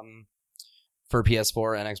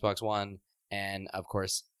PS4 and Xbox One. And of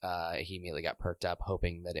course, he immediately got perked up,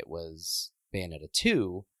 hoping that it was Bayonetta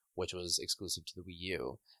 2, which was exclusive to the Wii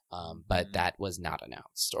U. But that was not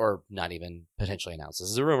announced, or not even potentially announced. This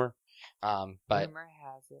is a rumor. But Rumor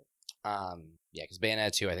has it. yeah, because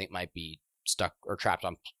Bayonetta 2, I think, might be stuck or trapped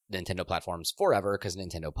on Nintendo platforms forever because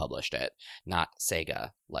Nintendo published it, not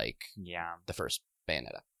Sega, like Yeah. the first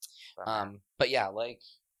Bayonetta. Bummer. But yeah, like,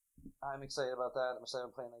 I'm excited about that. I'm excited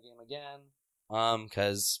about playing that game again.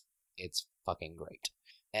 Because it's fucking great.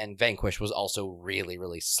 And Vanquish was also really,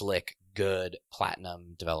 really slick, good,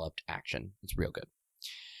 platinum developed action. It's real good.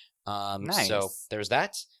 Nice. So there's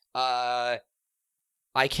that.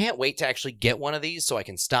 I can't wait to actually get one of these so I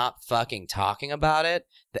can stop fucking talking about it.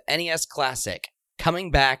 The NES Classic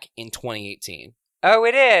coming back in 2018. Oh,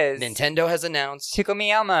 it is. Nintendo has announced. Tickle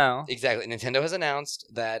me Elmo. Exactly. Nintendo has announced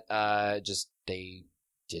that just they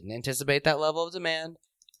didn't anticipate that level of demand.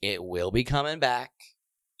 It will be coming back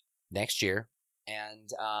next year. And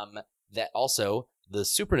that also the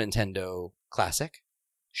Super Nintendo Classic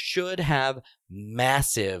should have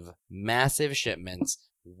massive shipments,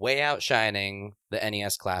 way outshining the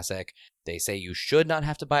NES Classic. They say you should not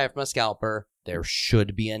have to buy it from a scalper. There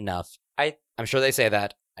should be enough. I'm sure they say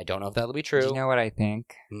that. I don't know if that'll be true. Do you know what I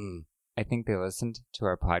think? Hmm. I think they listened to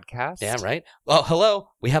our podcast. Damn right. Well, hello.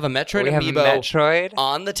 We have a Metroid We have amiibo Metroid.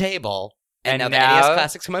 on the table, and now the now- NES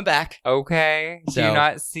Classic's coming back. Okay. Do So- you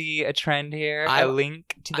not see a trend here? A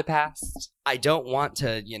link to the past? I don't want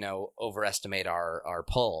to, overestimate our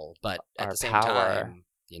pull, but at Our the same power. time,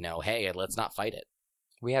 hey, let's not fight it.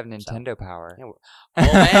 We have Nintendo power. Yeah,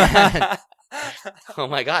 oh man! Oh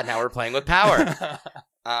my God! Now we're playing with power.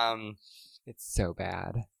 It's so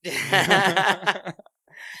bad.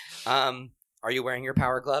 Are you wearing your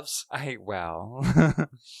power gloves?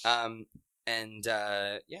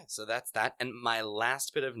 So that's that. And my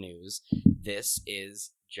last bit of news. This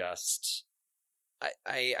is just,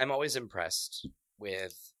 I'm always impressed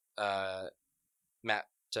with Matt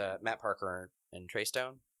Parker and Trey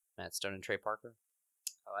Stone. Matt Stone and Trey Parker.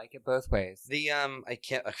 I like it both ways. I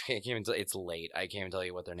can't even tell, it's late. I can't even tell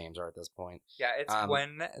you what their names are at this point. Yeah, it's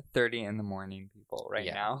 1:30 in the morning, people,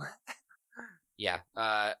 now. Yeah.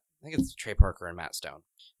 I think it's Trey Parker and Matt Stone.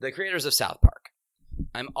 The creators of South Park.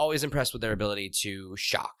 I'm always impressed with their ability to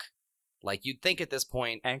shock. Like, you'd think at this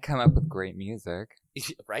point... And come up with great music.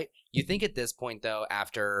 Right? You think at this point, though,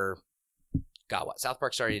 after... God, what? South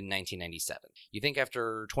Park started in 1997. You think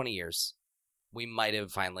after 20 years, we might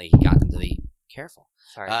have finally gotten to the... Careful.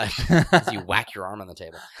 Sorry. As you whack your arm on the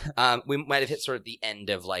table. We might have hit sort of the end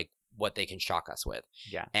of, like, what they can shock us with.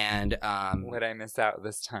 Yeah. And... Would I miss out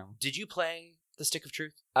this time? Did you play The Stick of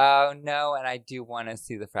Truth? Oh, no, and I do want to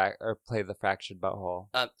see play the Fractured Butthole.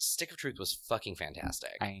 Stick of Truth was fucking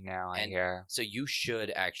fantastic. I know, I hear. So you should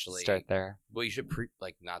actually... Start there. Well, you should,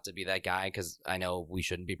 not to be that guy, because I know we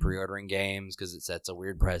shouldn't be pre-ordering games, because it sets a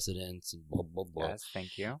weird precedence, and blah, blah, blah. Yes,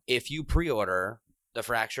 thank you. If you pre-order The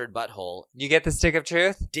Fractured Butthole... You get the Stick of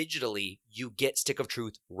Truth? Digitally, you get Stick of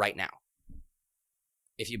Truth right now.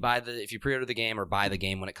 If you pre-order the game or buy the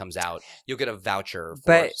game when it comes out, you'll get a voucher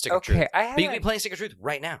for Stick of Truth. But you can be playing Stick of Truth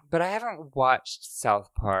right now. But I haven't watched South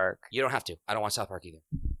Park. You don't have to. I don't watch South Park either.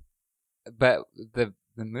 But the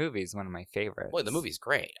movie's one of my favorites. Well, the movie's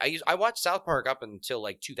great. I watched South Park up until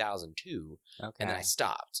like 2002, and then I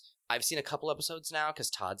stopped. I've seen a couple episodes now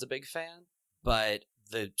because Todd's a big fan, but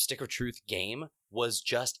the Stick of Truth game was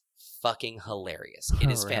just fucking hilarious.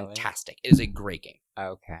 It is fantastic. It is a great game.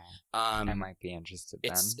 Okay. I might be interested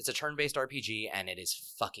then. It's a turn-based RPG, and it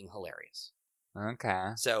is fucking hilarious. Okay.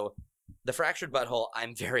 So, The Fractured Butthole,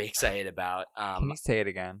 I'm very excited about. Can you say it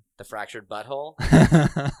again? The Fractured Butthole.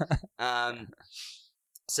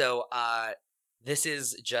 This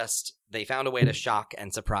is just, they found a way to shock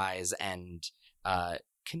and surprise and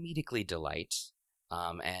comedically delight.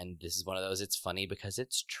 And this is one of those, it's funny because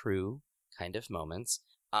it's true kind of moments.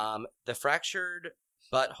 The Fractured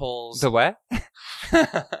Buttholes... The what?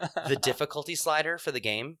 The difficulty slider for the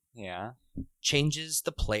game changes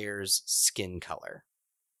the player's skin color.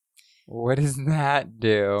 What does that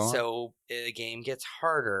do? So the game gets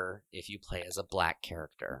harder if you play as a black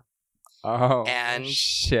character. Oh, and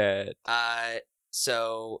shit.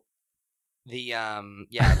 So the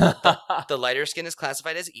the lighter skin is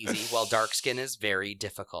classified as easy, while dark skin is very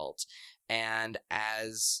difficult. And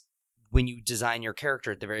when you design your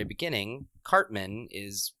character at the very beginning, Cartman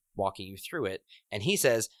is walking you through it, and he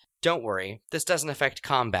says, "Don't worry, this doesn't affect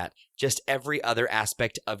combat, just every other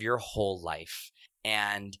aspect of your whole life."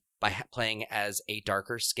 And by playing as a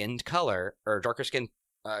darker skinned color, or darker skin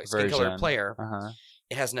colored player,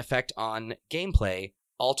 it has an effect on gameplay,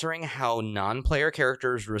 altering how non-player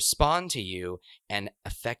characters respond to you and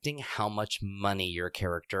affecting how much money your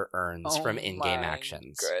character earns from in-game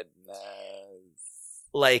actions. Goodness.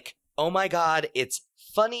 Like, oh my god, it's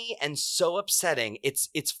funny and so upsetting.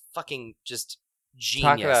 It's fucking just genius.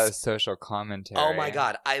 Talk about a social commentary. Oh my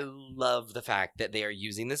god, I love the fact that they are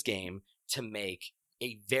using this game to make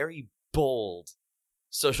a very bold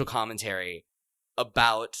social commentary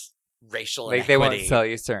about racial inequity. Like, they won't sell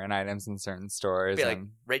you certain items in certain stores. Like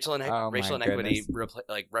racial inequity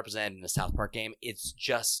represented in the South Park game. It's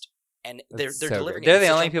just, and they're delivering. They're the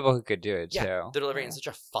only people who could do it too. They're delivering it in such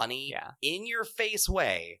a funny, in your face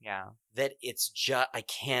way. That it's just, I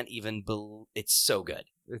can't even believe it's so good.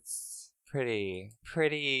 It's pretty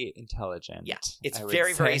intelligent. Yeah, it's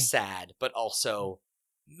very very sad, but also,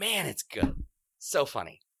 man, it's good. So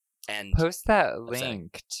funny. And post that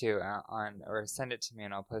link or send it to me,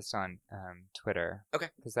 and I'll post on Twitter. Okay,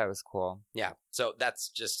 because that was cool. Yeah, so that's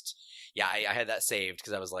just I had that saved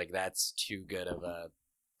because I was like, that's too good of a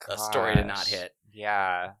story to not hit.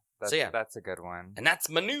 Yeah, that's a good one. And that's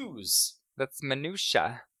my news. That's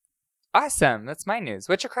minutia. Awesome. That's my news.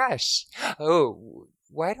 What's your crush? Oh,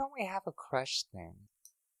 why don't we have a crush thing?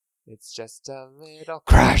 It's just a little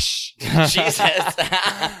crush. Jesus.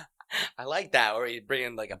 I like that, where you bring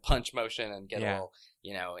in like a punch motion and get a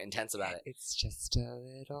little, intense about it. It's just a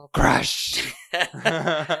little crush.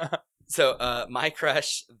 So, my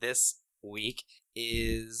crush this week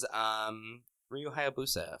is Ryu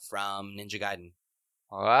Hayabusa from Ninja Gaiden.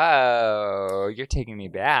 Whoa, you're taking me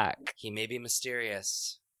back. He may be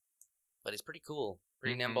mysterious, but he's pretty cool,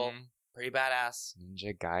 pretty nimble, pretty badass.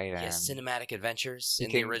 Ninja Gaiden. He has cinematic adventures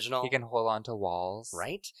the original. He can hold on to walls.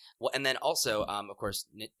 Right? Well, and then also, of course,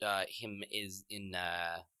 him is in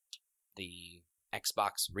the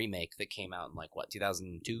Xbox remake that came out in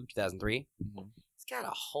 2002, 2003. Mm-hmm. He's got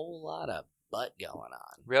a whole lot of butt going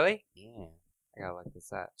on. Really? Yeah. I gotta look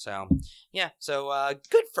this up. So, yeah. So,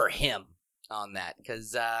 good for him on that,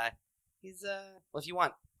 because he's, well, if you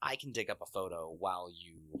want, I can dig up a photo while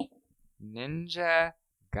you... Ninja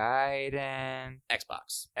Gaiden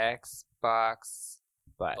Xbox butt.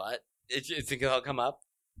 But you think it'll come up?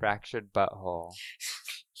 Fractured butthole.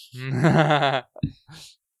 I'm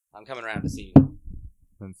coming around to see.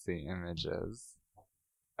 Let's see images.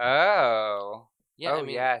 Oh. Yeah, oh,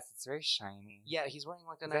 yes. It's very shiny. Yeah, he's wearing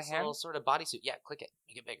a Is nice that him? little sort of bodysuit. Yeah, click it.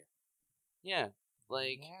 Make it bigger. Yeah.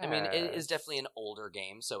 I mean, it is definitely an older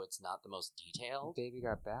game, so it's not the most detailed. Baby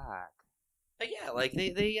got back. But yeah,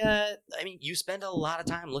 I mean, you spend a lot of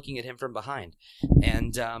time looking at him from behind,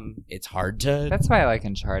 and it's hard to... That's why I like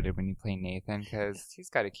Uncharted when you play Nathan, because he's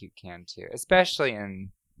got a cute can too, especially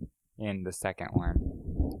in the second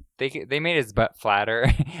one. They made his butt flatter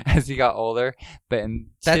as he got older, but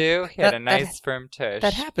in 2, he had a nice firm tush.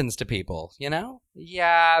 That happens to people, you know?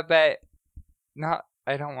 Yeah, but not...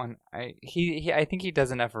 I don't want... I think he does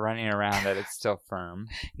enough running around that it's still firm.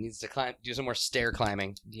 He needs to do some more stair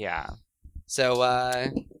climbing. Yeah. So my...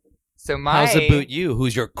 how's about you?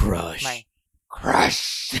 Who's your crush? My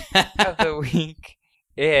crush of the week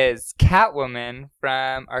is Catwoman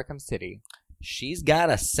from Arkham City. She's got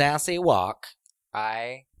a sassy walk.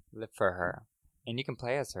 I live for her. And you can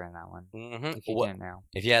play as her in that one. Mm-hmm. If you didn't know.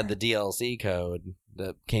 If you had the DLC code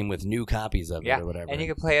that came with new copies of it or whatever. And you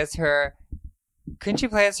could play as her... Couldn't you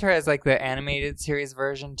play as her as the animated series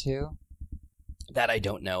version too? That I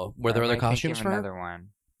don't know. Were there other costumes for her? Another one.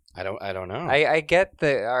 I don't know. I get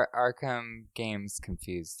the Arkham games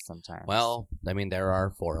confused sometimes. Well, I mean, there are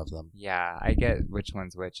 4 of them. Yeah, I get which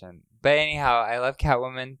one's which. But anyhow, I love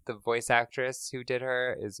Catwoman. The voice actress who did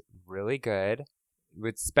her is really good,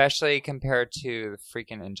 especially compared to the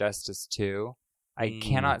freaking Injustice 2. I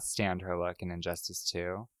cannot stand her look in Injustice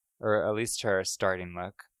 2, or at least her starting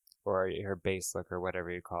look, or her base look, or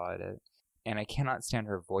whatever you call it. And I cannot stand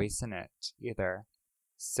her voice in it either.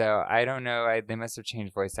 So I don't know. They must have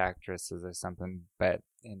changed voice actresses or something. But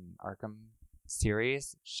in Arkham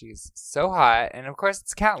series, she's so hot, and of course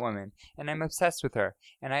it's Catwoman, and I'm obsessed with her.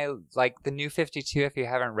 And I like the New 52. If you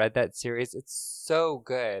haven't read that series, it's so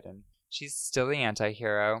good. And she's still the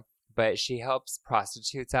anti-hero, but she helps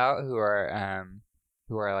prostitutes out who are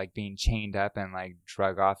being chained up and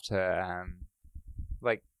drug off to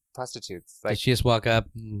prostitutes. Did she just walk up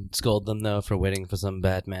and scold them, though, for waiting for some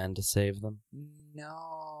bad man to save them?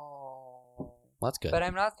 No. Well, that's good. But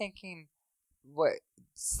I'm not thinking,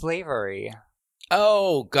 slavery.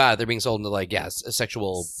 Oh, God, they're being sold into,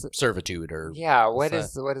 sexual servitude or... Yeah, what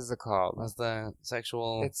is it called? What's the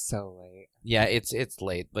sexual... It's so late. Yeah, it's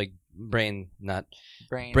late. Brain no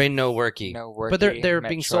worky. No worky. But they're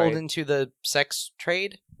being sold into the sex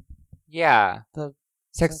trade? Yeah. The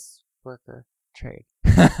sex worker trade.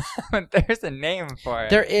 There's a name for it.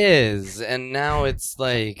 There is, and now it's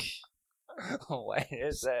what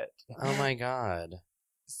is it? Oh my God.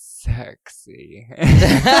 Sexy.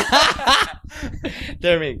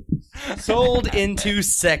 There we sold into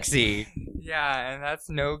sexy. Yeah, and that's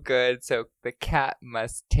no good, so the cat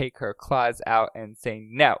must take her claws out and say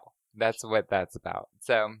no. That's what that's about.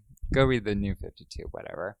 So go read the New 52,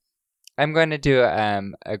 whatever. I'm going to do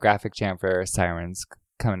a graphic jam for Sirens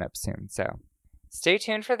coming up soon, so stay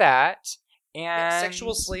tuned for that. And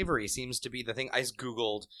sexual slavery seems to be the thing. I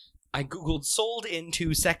googled sold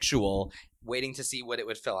into sexual, waiting to see what it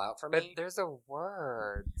would fill out for me. But there's a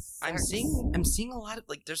word. I'm seeing a lot of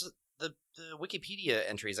there's the Wikipedia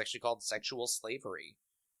entry is actually called sexual slavery.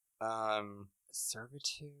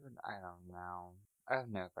 Servitude? I don't know. I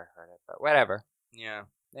don't know if I heard it, but whatever. Yeah.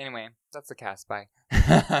 Anyway, that's a cast by. And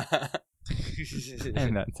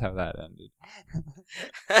that's how that ended.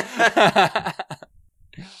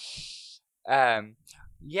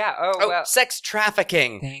 Yeah. Oh, well. Sex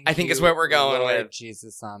trafficking. Thank I think is you, where we're going Lord with.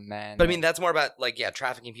 Jesus on men. But I mean, that's more about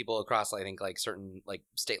trafficking people across, I think, certain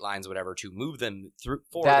state lines, whatever, to move them through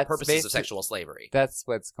for the purposes of sexual slavery. That's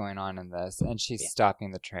what's going on in this, and she's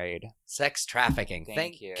stopping the trade. Sex trafficking.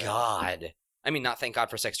 Thank you. God. I mean, not thank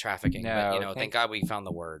God for sex trafficking, but thank God we found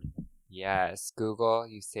the word. Yes, Google,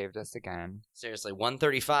 you saved us again. Seriously,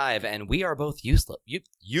 1:35, and we are both useless.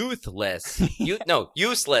 Useless.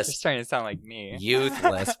 Useless. Just trying to sound like me.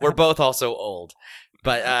 Youthless. We're both also old,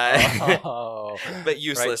 but but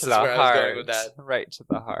useless is where I was going with that. Right to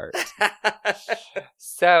the heart.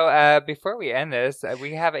 So before we end this,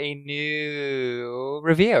 we have a new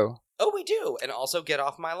review. Oh, we do, and also get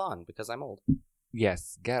off my lawn because I'm old.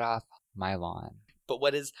 Yes, get off my lawn. But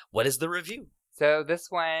what is the review? So this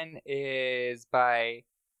one is by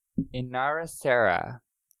Inara Sarah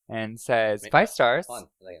and says 5 stars.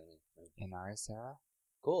 Inara Sarah?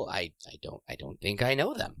 Cool. I don't think I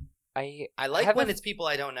know them. I like when it's people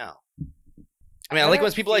I don't know. I mean, I like when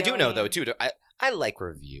it's people I do know though too. I like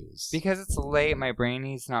reviews. Because it's late, my brain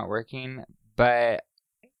is not working, but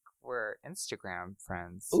we're Instagram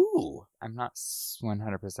friends. Ooh. I'm not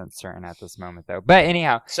 100% certain at this moment, though. But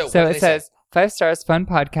anyhow, so it says, 5 stars, fun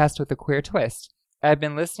podcast with a queer twist. I've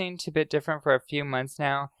been listening to Bit Different for a few months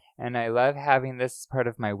now, and I love having this as part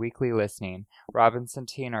of my weekly listening. Robinson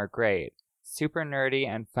Teen are great. Super nerdy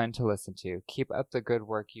and fun to listen to. Keep up the good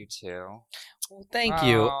work, you two. Well, thank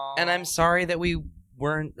you. And I'm sorry that we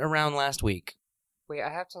weren't around last week. Wait, I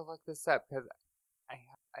have to look this up, because I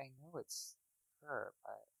know it's her,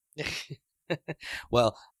 but...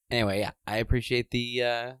 Well, anyway, yeah, I appreciate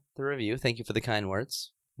the review. Thank you for the kind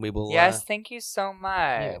words. We will. Yes, thank you so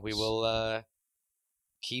much. Yeah, we will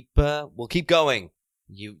we'll keep going.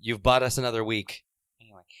 You've bought us another week.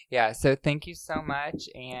 Anyway, yeah. So thank you so much,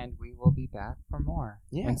 and we will be back for more.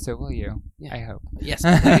 Yeah, and so will you. Yeah. I hope. Yes.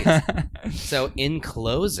 Please. So, in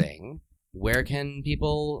closing, where can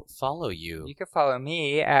people follow you? You can follow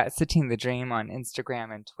me at Satine the Dream on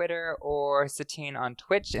Instagram and Twitter, or Satine on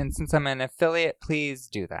Twitch. And since I'm an affiliate, please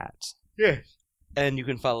do that. Yes. And you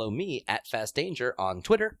can follow me at Fast Danger on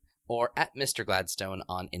Twitter, or at Mr. Gladstone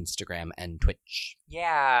on Instagram and Twitch.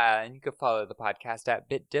 Yeah, and you can follow the podcast at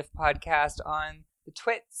BitDiff Podcast on the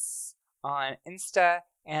Twits, on Insta,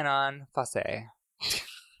 and on Fosse.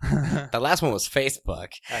 The last one was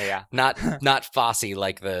Facebook. Oh yeah, not Fosse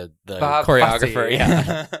like the Bob choreographer. Fosse.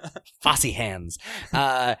 Yeah, Fosse hands,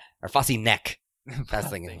 or Fosse neck. That's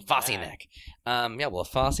the thing. Fosse neck. Yeah, well,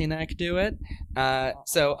 Fosse neck do it.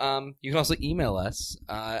 So you can also email us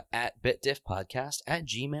at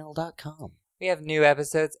bitdiffpodcast@gmail.com. We have new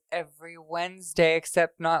episodes every Wednesday,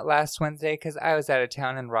 except not last Wednesday because I was out of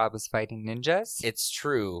town and Rob was fighting ninjas. It's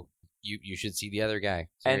true. You should see the other guy.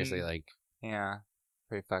 Seriously, yeah,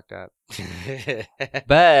 pretty fucked up.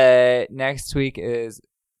 But next week is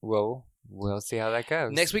We'll see how that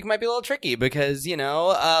goes. Next week might be a little tricky because,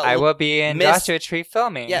 I will be in Joshua Tree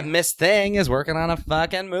filming. Yeah, Miss Thing is working on a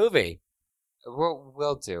fucking movie.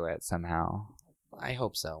 We'll do it somehow. I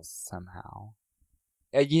hope so. Somehow.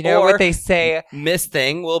 You know what they say? Miss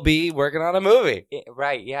Thing will be working on a movie.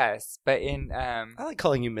 Right, yes. But in... I like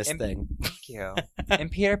calling you Miss Thing. Thank you. In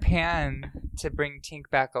Peter Pan, to bring Tink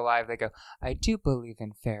back alive, they go, I do believe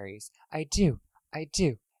in fairies. I do.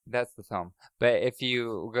 That's the film. But if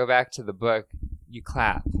you go back to the book, you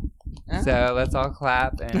clap. So let's all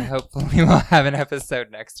clap, and hopefully we'll have an episode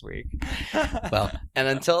next week. Well, and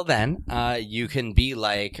until then, you can be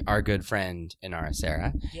like our good friend Inara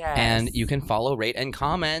Sarah. Yes. And you can follow, rate, and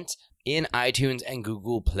comment in iTunes and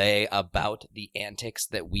Google Play about the antics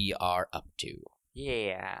that we are up to.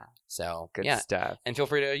 Yeah. So, good stuff. And feel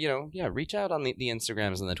free to, reach out on the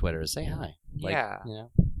Instagrams and the Twitters. Say hi. Yeah.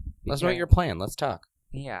 Let's know what you're playing. Let's talk.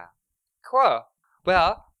 Yeah. Cool.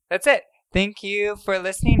 Well, that's it. Thank you for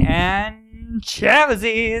listening, and ciao.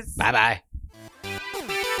 Bye-bye.